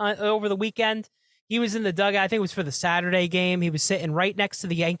him over the weekend? He was in the dugout. I think it was for the Saturday game. He was sitting right next to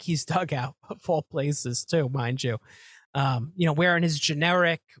the Yankees dugout, of all places, too, mind you. Wearing his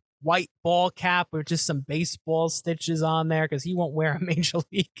generic white ball cap with just some baseball stitches on there because he won't wear a Major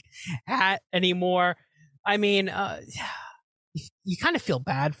League hat anymore. I mean, you kind of feel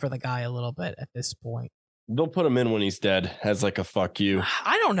bad for the guy a little bit at this point. They'll put him in when he's dead as like a fuck you.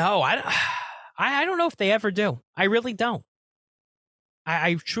 I don't know. I don't know if they ever do. I really don't.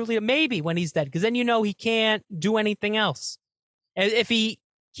 I truly, maybe when he's dead, because then he can't do anything else. If he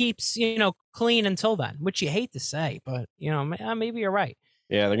keeps, clean until then, which you hate to say, but maybe you're right.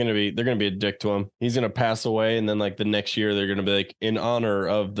 Yeah, they're gonna be a dick to him. He's gonna pass away, and then like the next year, they're gonna be like, in honor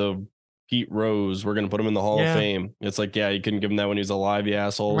of the Pete Rose, we're gonna put him in the Hall of Fame. It's like, yeah, you couldn't give him that when he was alive, you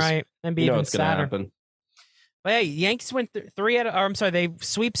assholes. Right, and be even it's gonna happen. But hey, Yankees went they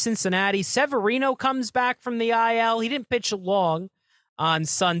sweep Cincinnati. Severino comes back from the IL. He didn't pitch long on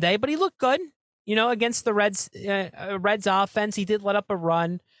Sunday, but he looked good, against the Reds offense. He did let up a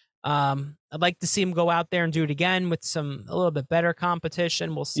run. I'd like to see him go out there and do it again with a little bit better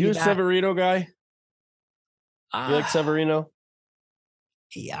competition. We'll see. You a that. Severino guy? You like Severino?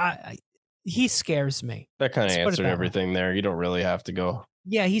 Yeah, he scares me. That kind of answered everything there. You don't really have to go.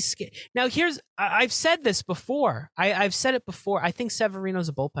 Yeah, he's scared. Now, I've said this before. I've said it before. I think Severino's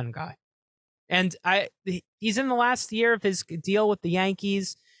a bullpen guy. And he's in the last year of his deal with the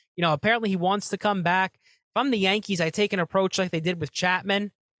Yankees. Apparently he wants to come back. If I'm the Yankees, I take an approach like they did with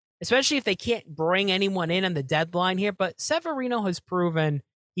Chapman, especially if they can't bring anyone in on the deadline here. But Severino has proven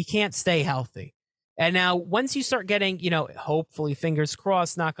he can't stay healthy. And now once you start getting, hopefully, fingers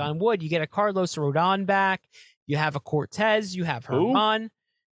crossed, knock on wood, you get a Carlos Rodon back. You have a Cortez. You have Herman.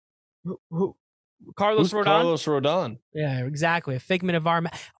 Who? Carlos Rodon? Carlos Rodon. Yeah, exactly. A figment of our...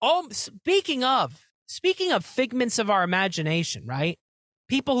 speaking of figments of our imagination, right?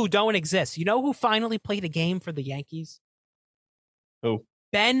 People who don't exist. You know who finally played a game for the Yankees? Who?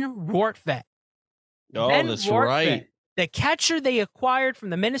 Ben Rortvedt. Oh, that's right. The catcher they acquired from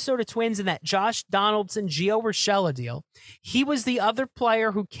the Minnesota Twins in that Josh Donaldson, Gio Urshela deal. He was the other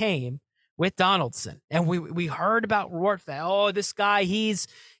player who came with Donaldson. And we heard about Rortvedt. Oh, this guy, he's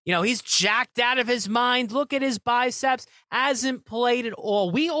jacked out of his mind. Look at his biceps. Hasn't played at all.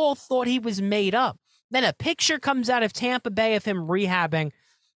 We all thought he was made up. Then a picture comes out of Tampa Bay of him rehabbing.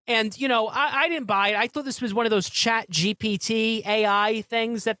 And, I didn't buy it. I thought this was one of those Chat GPT AI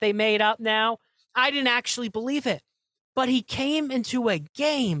things that they made up now. I didn't actually believe it. But he came into a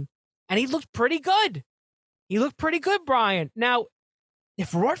game, and he looked pretty good. He looked pretty good, Brian. Now,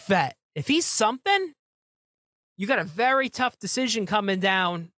 if Rortvedt, if he's something, you got a very tough decision coming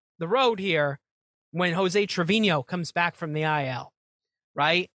down the road here when Jose Trevino comes back from the IL,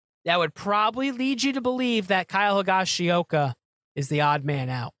 right? That would probably lead you to believe that Kyle Higashioka is the odd man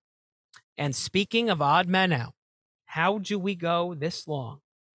out. And speaking of odd men out, how do we go this long?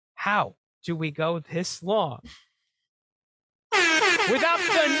 How do we go this long without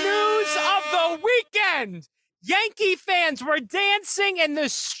the news of the weekend? Yankee fans were dancing in the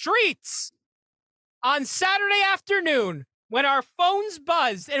streets on Saturday afternoon when our phones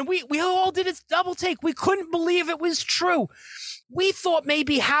buzzed, and we all did a double take. We couldn't believe it was true. We thought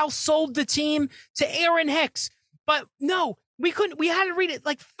maybe Hal sold the team to Aaron Hicks, but no, we couldn't. We had to read it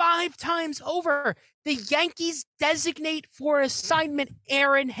like 5 times over. The Yankees designate for assignment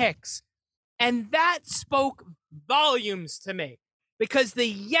Aaron Hicks, and that spoke volumes to me. Because the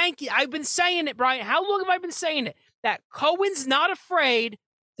Yankees, I've been saying it, Brian. How long have I been saying it? That Cohen's not afraid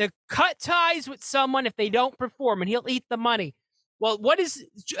to cut ties with someone if they don't perform, and he'll eat the money. Well, what does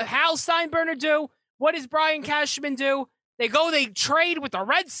Hal Steinbrenner do? What does Brian Cashman do? They trade with the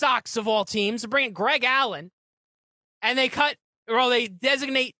Red Sox of all teams to bring in Greg Allen, and they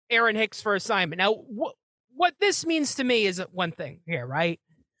designate Aaron Hicks for assignment. Now, what this means to me is one thing here, right?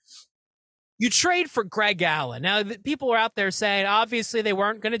 You trade for Greg Allen. Now, people are out there saying, obviously, they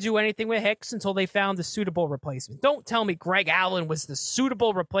weren't going to do anything with Hicks until they found a suitable replacement. Don't tell me Greg Allen was the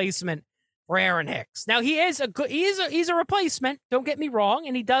suitable replacement for Aaron Hicks. Now, he's a replacement. Don't get me wrong,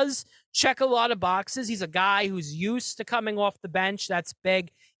 and he does check a lot of boxes. He's a guy who's used to coming off the bench. That's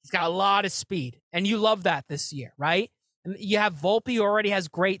big. He's got a lot of speed, and you love that this year, right? And you have Volpe, who already has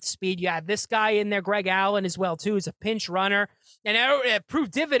great speed. You have this guy in there, Greg Allen, as well, too. He's a pinch runner. And it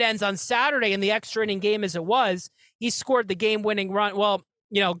proved dividends on Saturday in the extra inning game as it was. He scored the game-winning run. Well,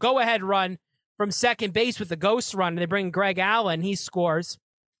 go-ahead run from second base with the ghost run. And they bring Greg Allen. He scores.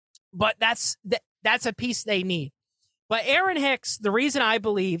 But that's a piece they need. But Aaron Hicks, the reason I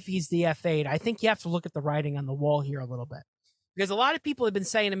believe he's the F8, I think you have to look at the writing on the wall here a little bit. Because a lot of people have been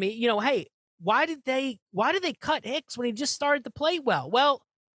saying to me, hey, why did they cut Hicks when he just started to play well? Well,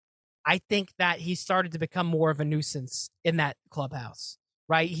 I think that he started to become more of a nuisance in that clubhouse,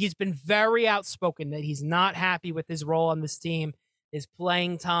 right? He's been very outspoken that he's not happy with his role on this team, his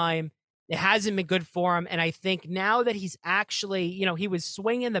playing time. It hasn't been good for him. And I think now that he's actually, he was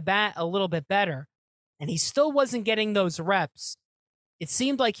swinging the bat a little bit better and he still wasn't getting those reps. It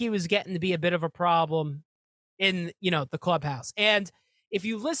seemed like he was getting to be a bit of a problem in, the clubhouse. And if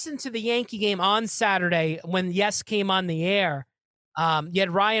you listen to the Yankee game on Saturday, when Yes came on the air, you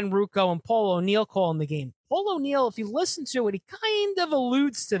had Ryan Ruocco and Paul O'Neill calling the game. Paul O'Neill, if you listen to it, he kind of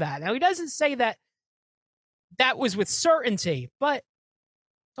alludes to that. Now, he doesn't say that was with certainty, but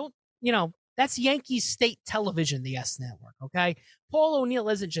that's Yankees state television, the S Network, okay? Paul O'Neill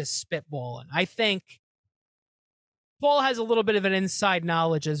isn't just spitballing. I think Paul has a little bit of an inside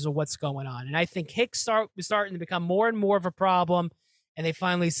knowledge as to what's going on. And I think Hicks was starting to become more and more of a problem. And they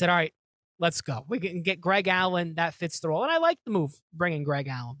finally said, all right, let's go. We can get Greg Allen. That fits the role. And I like the move, bringing Greg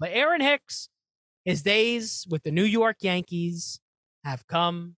Allen. But Aaron Hicks, his days with the New York Yankees have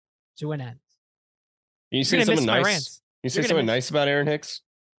come to an end. Can you You're say gonna something miss my nice? rants. You say something nice about Aaron Hicks?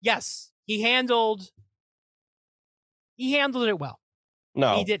 Yes, he handled it well.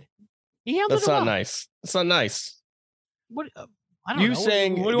 No, He did. He handled that's it not well. nice. That's not nice. What? I don't You know.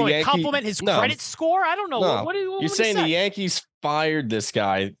 saying what do you the want to Yankee- compliment his No. credit score? I don't know. No, What do you you're want saying to the say? Yankees fired this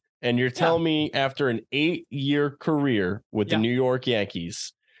guy, and you're telling me after an 8-year career with the New York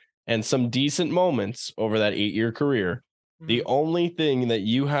Yankees and some decent moments over that 8-year career, the only thing that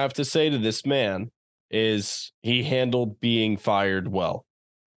you have to say to this man is he handled being fired well.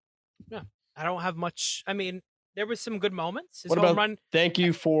 Yeah, I don't have much. I mean, there was some good moments. His What home about run. thank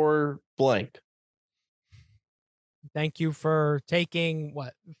you for blank? Thank you for taking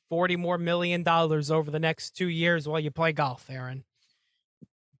 $40 more million over the next 2 years while you play golf, Aaron.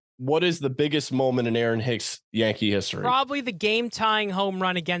 What is the biggest moment in Aaron Hicks Yankee history? Probably the game-tying home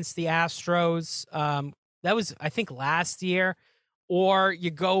run against the Astros. That was, I think, last year. Or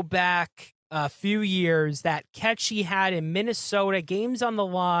you go back a few years, that catch he had in Minnesota, games on the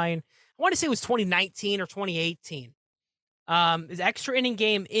line. I want to say it was 2019 or 2018. His extra inning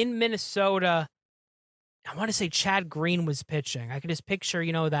game in Minnesota. I want to say Chad Green was pitching. I could just picture,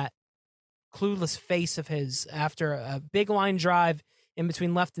 that clueless face of his after a big line drive in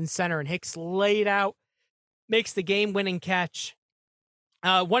between left and center, and Hicks laid out, makes the game-winning catch.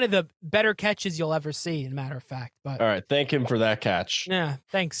 One of the better catches you'll ever see, as a matter of fact. But all right, thank him for that catch. Yeah,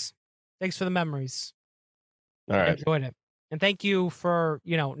 thanks. Thanks for the memories. All right. I enjoyed it. And thank you for,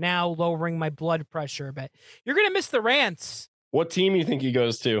 now lowering my blood pressure a bit. You're going to miss the rants. What team you think he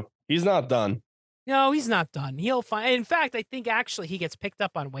goes to? He's not done. No, he's not done. He'll find. In fact, I think actually he gets picked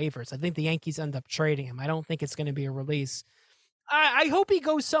up on waivers. I think the Yankees end up trading him. I don't think it's going to be a release. I hope he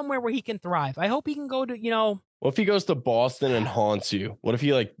goes somewhere where he can thrive. I hope he can go to, What if he goes to Boston and haunts you? What if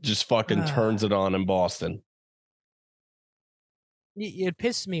he just fucking turns it on in Boston? It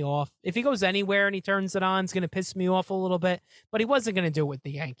pissed me off. If he goes anywhere and he turns it on, it's going to piss me off a little bit. But he wasn't going to do it with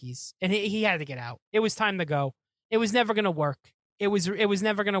the Yankees, and he had to get out. It was time to go. It was never going to work. It was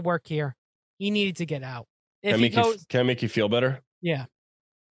never going to work here. He needed to get out. Can I make you feel better? Yeah.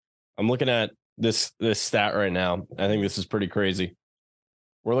 I'm looking at this stat right now. I think this is pretty crazy.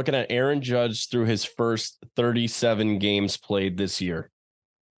 We're looking at Aaron Judge through his first 37 games played this year.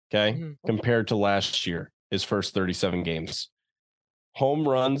 Okay. Compared to last year, his first 37 games. Home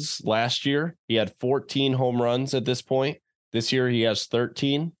runs last year, he had 14 home runs at this point. This year, he has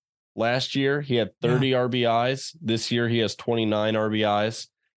 13. Last year, he had 30 RBIs. This year, he has 29 RBIs.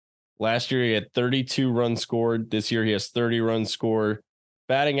 Last year, he had 32 runs scored. This year, he has 30 runs scored.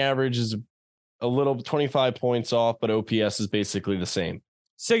 Batting average is a little 25 points off, but OPS is basically the same.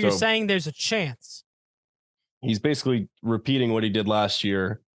 So you're saying there's a chance? He's basically repeating what he did last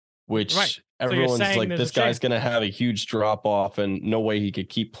year, which everyone's like, this guy's going to have a huge drop off and no way he could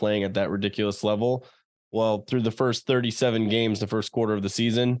keep playing at that ridiculous level. Well, through the first 37 games, the first quarter of the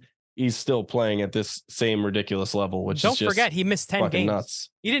season, he's still playing at this same ridiculous level, which don't is just forget he missed 10 games. Nuts.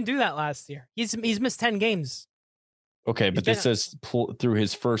 He didn't do that last year. He's missed 10 games. Okay, but this says through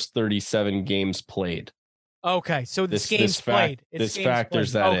his first 37 games played. Okay, so this game's played. This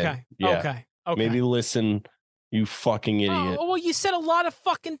factors that in. Yeah. Okay. Maybe listen, you fucking idiot. Oh, well, you said a lot of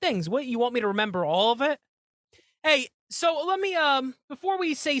fucking things. What, you want me to remember all of it? Hey, so let me, before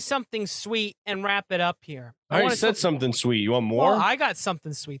we say something sweet and wrap it up here. I already said something sweet. You want more? Well, I got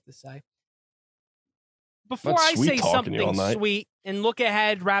something sweet to say. Before I say something sweet and look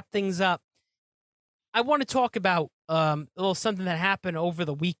ahead, wrap things up, I want to talk about a little something that happened over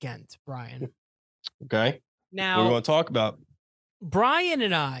the weekend, Brian. Okay. Now, what do you want to talk about? Brian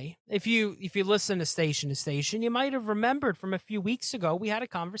and I, if you listen to Station, you might have remembered from a few weeks ago, we had a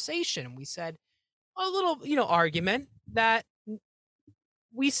conversation. We said a little, argument that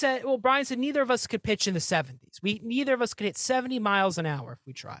we said, well, Brian said neither of us could pitch in the 70s. Neither of us could hit 70 miles an hour if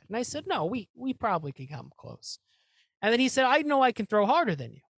we tried. And I said, no, we probably could come close. And then he said, I know I can throw harder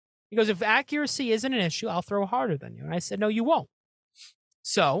than you. He goes, if accuracy isn't an issue, I'll throw harder than you. And I said, no, you won't.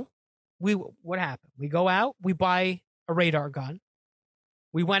 So what happened? We go out, we buy a radar gun.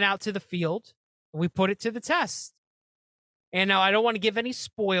 We went out to the field, and we put it to the test. And now I don't want to give any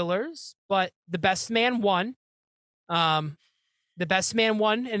spoilers, but the best man won. And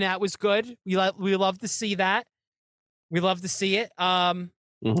that was good. We love to see that. We love to see it.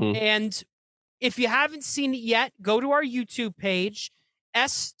 And if you haven't seen it yet, go to our YouTube page,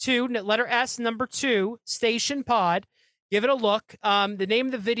 S2, letter S, number 2, Station Pod. Give it a look. The name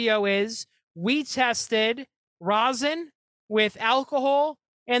of the video is We Tested Rosin with Alcohol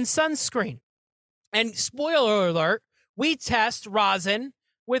and Sunscreen. And spoiler alert, we test rosin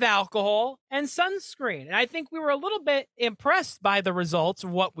with alcohol and sunscreen. And I think we were a little bit impressed by the results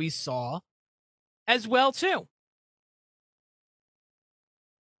of what we saw as well, too.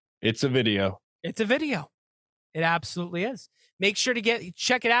 It's a video. It's a video. It absolutely is. Make sure to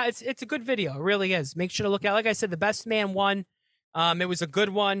check it out. It's a good video. It really is. Make sure to look at, like I said, the best man won. It was a good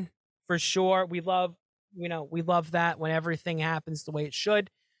one for sure. We love that when everything happens the way it should.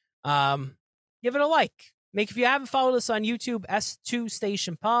 Give it a like. If you haven't followed us on YouTube, S2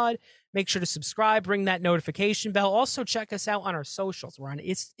 Station Pod, make sure to subscribe, ring that notification bell. Also check us out on our socials. We're on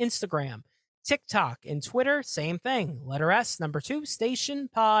Instagram, TikTok, and Twitter. Same thing. Letter S, number 2, Station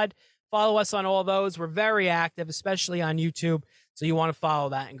Pod. Follow us on all those. We're very active, especially on YouTube. So you want to follow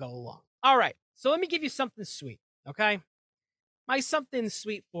that and go along. All right. So let me give you something sweet. Okay. My something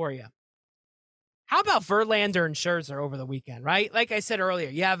sweet for you. How about Verlander and Scherzer over the weekend, right? Like I said earlier,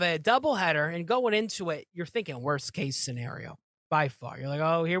 you have a doubleheader, and going into it, you're thinking worst case scenario by far. You're like,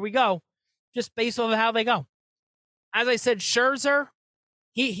 oh, here we go. Just based on how they go. As I said, Scherzer,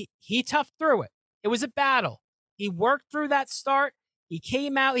 he toughed through it. It was a battle. He worked through that start. He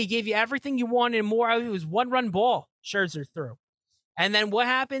came out. He gave you everything you wanted and more. It was one-run ball Scherzer threw. And then what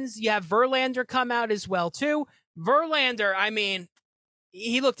happens? You have Verlander come out as well, too. Verlander, I mean,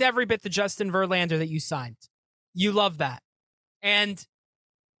 he looked every bit the Justin Verlander that you signed. You love that. And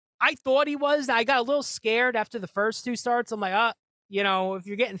I thought he was. I got a little scared after the first 2 starts. I'm like, if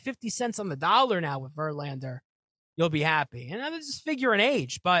you're getting 50 cents on the dollar now with Verlander, you'll be happy. And I was just figuring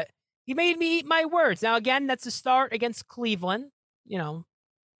age, but he made me eat my words. Now, again, that's a start against Cleveland.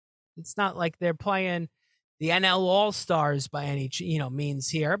 It's not like they're playing the NL All-Stars by any means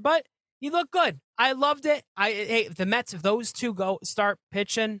here, but he looked good. I loved it. Hey, the Mets, if those two start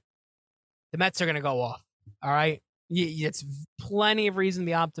pitching, the Mets are going to go off. All right. It's plenty of reason to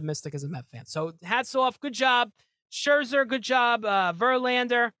be optimistic as a Met fan. So hats off. Good job. Scherzer, good job.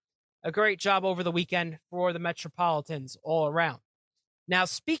 Verlander, a great job over the weekend for the Metropolitans all around. Now,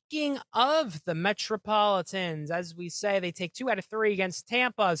 speaking of the Metropolitans, as we say, they take 2 out of 3 against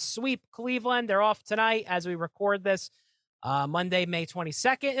Tampa, sweep Cleveland. They're off tonight as we record this. Monday, May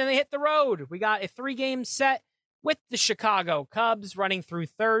 22nd, and they hit the road. We got a 3-game set with the Chicago Cubs running through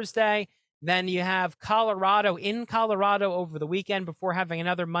Thursday. Then you have Colorado over the weekend before having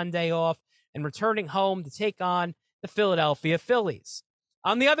another Monday off and returning home to take on the Philadelphia Phillies.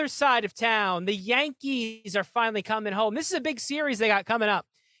 On the other side of town, the Yankees are finally coming home. This is a big series they got coming up.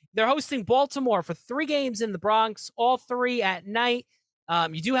 They're hosting Baltimore for 3 games in the Bronx, all 3 at night.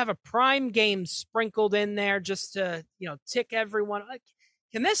 You do have a prime game sprinkled in there just to, tick everyone.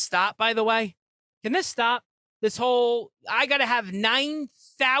 Can this stop, by the way? Can this stop? This whole, I got to have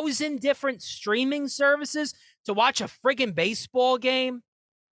 9,000 different streaming services to watch a friggin' baseball game.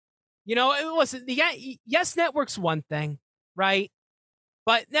 Listen, the Yes Network's one thing, right?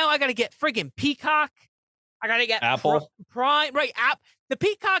 But now I got to get friggin' Peacock. I got to get Apple. Prime, right? The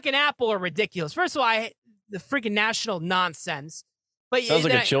Peacock and Apple are ridiculous. First of all, the friggin' national nonsense. But sounds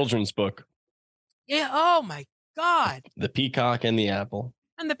like a children's book. Yeah. Oh my God. The Peacock and the Apple.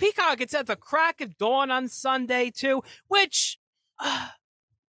 And the Peacock, it's at the crack of dawn on Sunday too, which,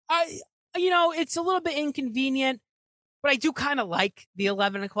 it's a little bit inconvenient, but I do kind of like the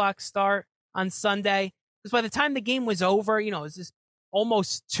 11 o'clock start on Sunday because by the time the game was over, it's just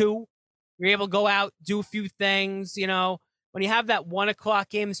almost 2. You're able to go out, do a few things. When you have that 1 o'clock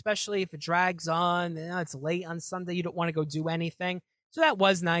game, especially if it drags on, it's late on Sunday, you don't want to go do anything. So that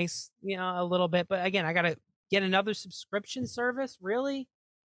was nice, a little bit. But again, I got to get another subscription service. Really?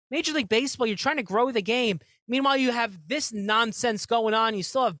 Major League Baseball, you're trying to grow the game. Meanwhile, you have this nonsense going on. You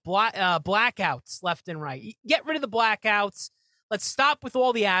still have blackouts left and right. Get rid of the blackouts. Let's stop with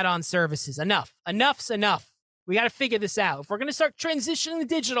all the add-on services. Enough. Enough's enough. We got to figure this out. If we're going to start transitioning to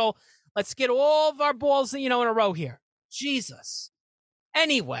digital, let's get all of our balls, in a row here. Jesus.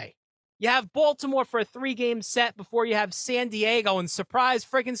 Anyway. You have Baltimore for a 3-game set before you have San Diego, and surprise,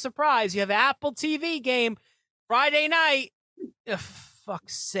 freaking surprise, you have Apple TV game Friday night. Ugh,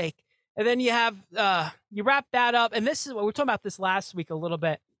 fuck's sake. And then you have, you wrap that up, and this is what we were talking about this last week a little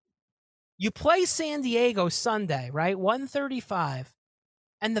bit. You play San Diego Sunday, right? 1:35.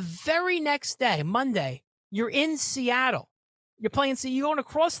 And the very next day, Monday, you're in Seattle. You're going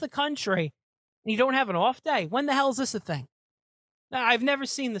across the country, and you don't have an off day. When the hell is this a thing? Now, I've never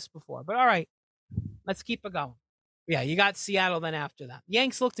seen this before, but all right, let's keep it going. Yeah, you got Seattle then after that.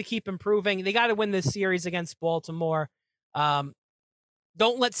 Yanks look to keep improving. They got to win this series against Baltimore. Don't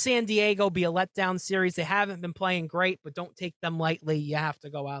let San Diego be a letdown series. They haven't been playing great, but don't take them lightly. You have to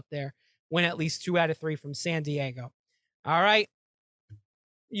go out there, win at least 2 out of 3 from San Diego. All right.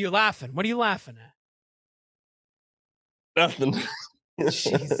 You're laughing. What are you laughing at? Nothing.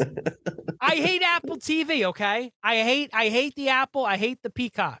 Jeez. I hate Apple TV, okay? I hate the Apple. I hate the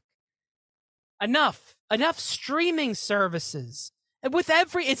Peacock. Enough streaming services. And with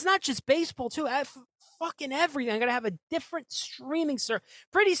it's not just baseball too. Fucking everything. I'm going to have a different streaming service.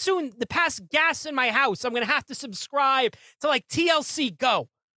 Pretty soon, the past gas in my house, I'm going to have to subscribe to like TLC Go.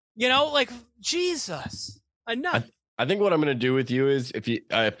 You know, like, Jesus. Enough. I think what I'm going to do with you is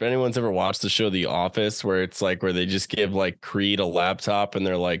if anyone's ever watched the show The Office, where it's like where they just give like Creed a laptop and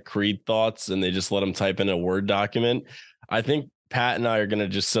they're like Creed thoughts and they just let him type in a Word document. I think Pat and I are going to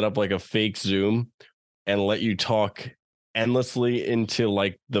just set up like a fake Zoom and let you talk endlessly into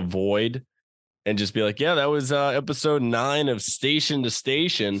like the void and just be like, yeah, that was episode 9 of Station to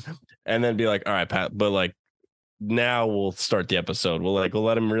Station. And then be like, all right, Pat, but like now we'll start the episode. We'll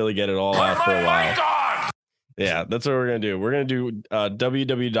let him really get it all out for a while. Yeah, that's what we're going to do. We're going to do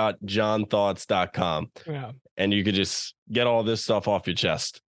www.johnthoughts.com. Yeah. And you could just get all this stuff off your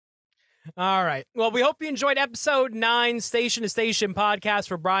chest. All right. Well, we hope you enjoyed episode 9, Station to Station podcast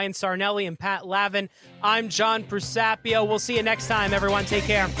for Brian Sarnelli and Pat Lavin. I'm John Persapio. We'll see you next time, everyone. Take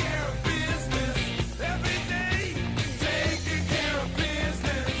care.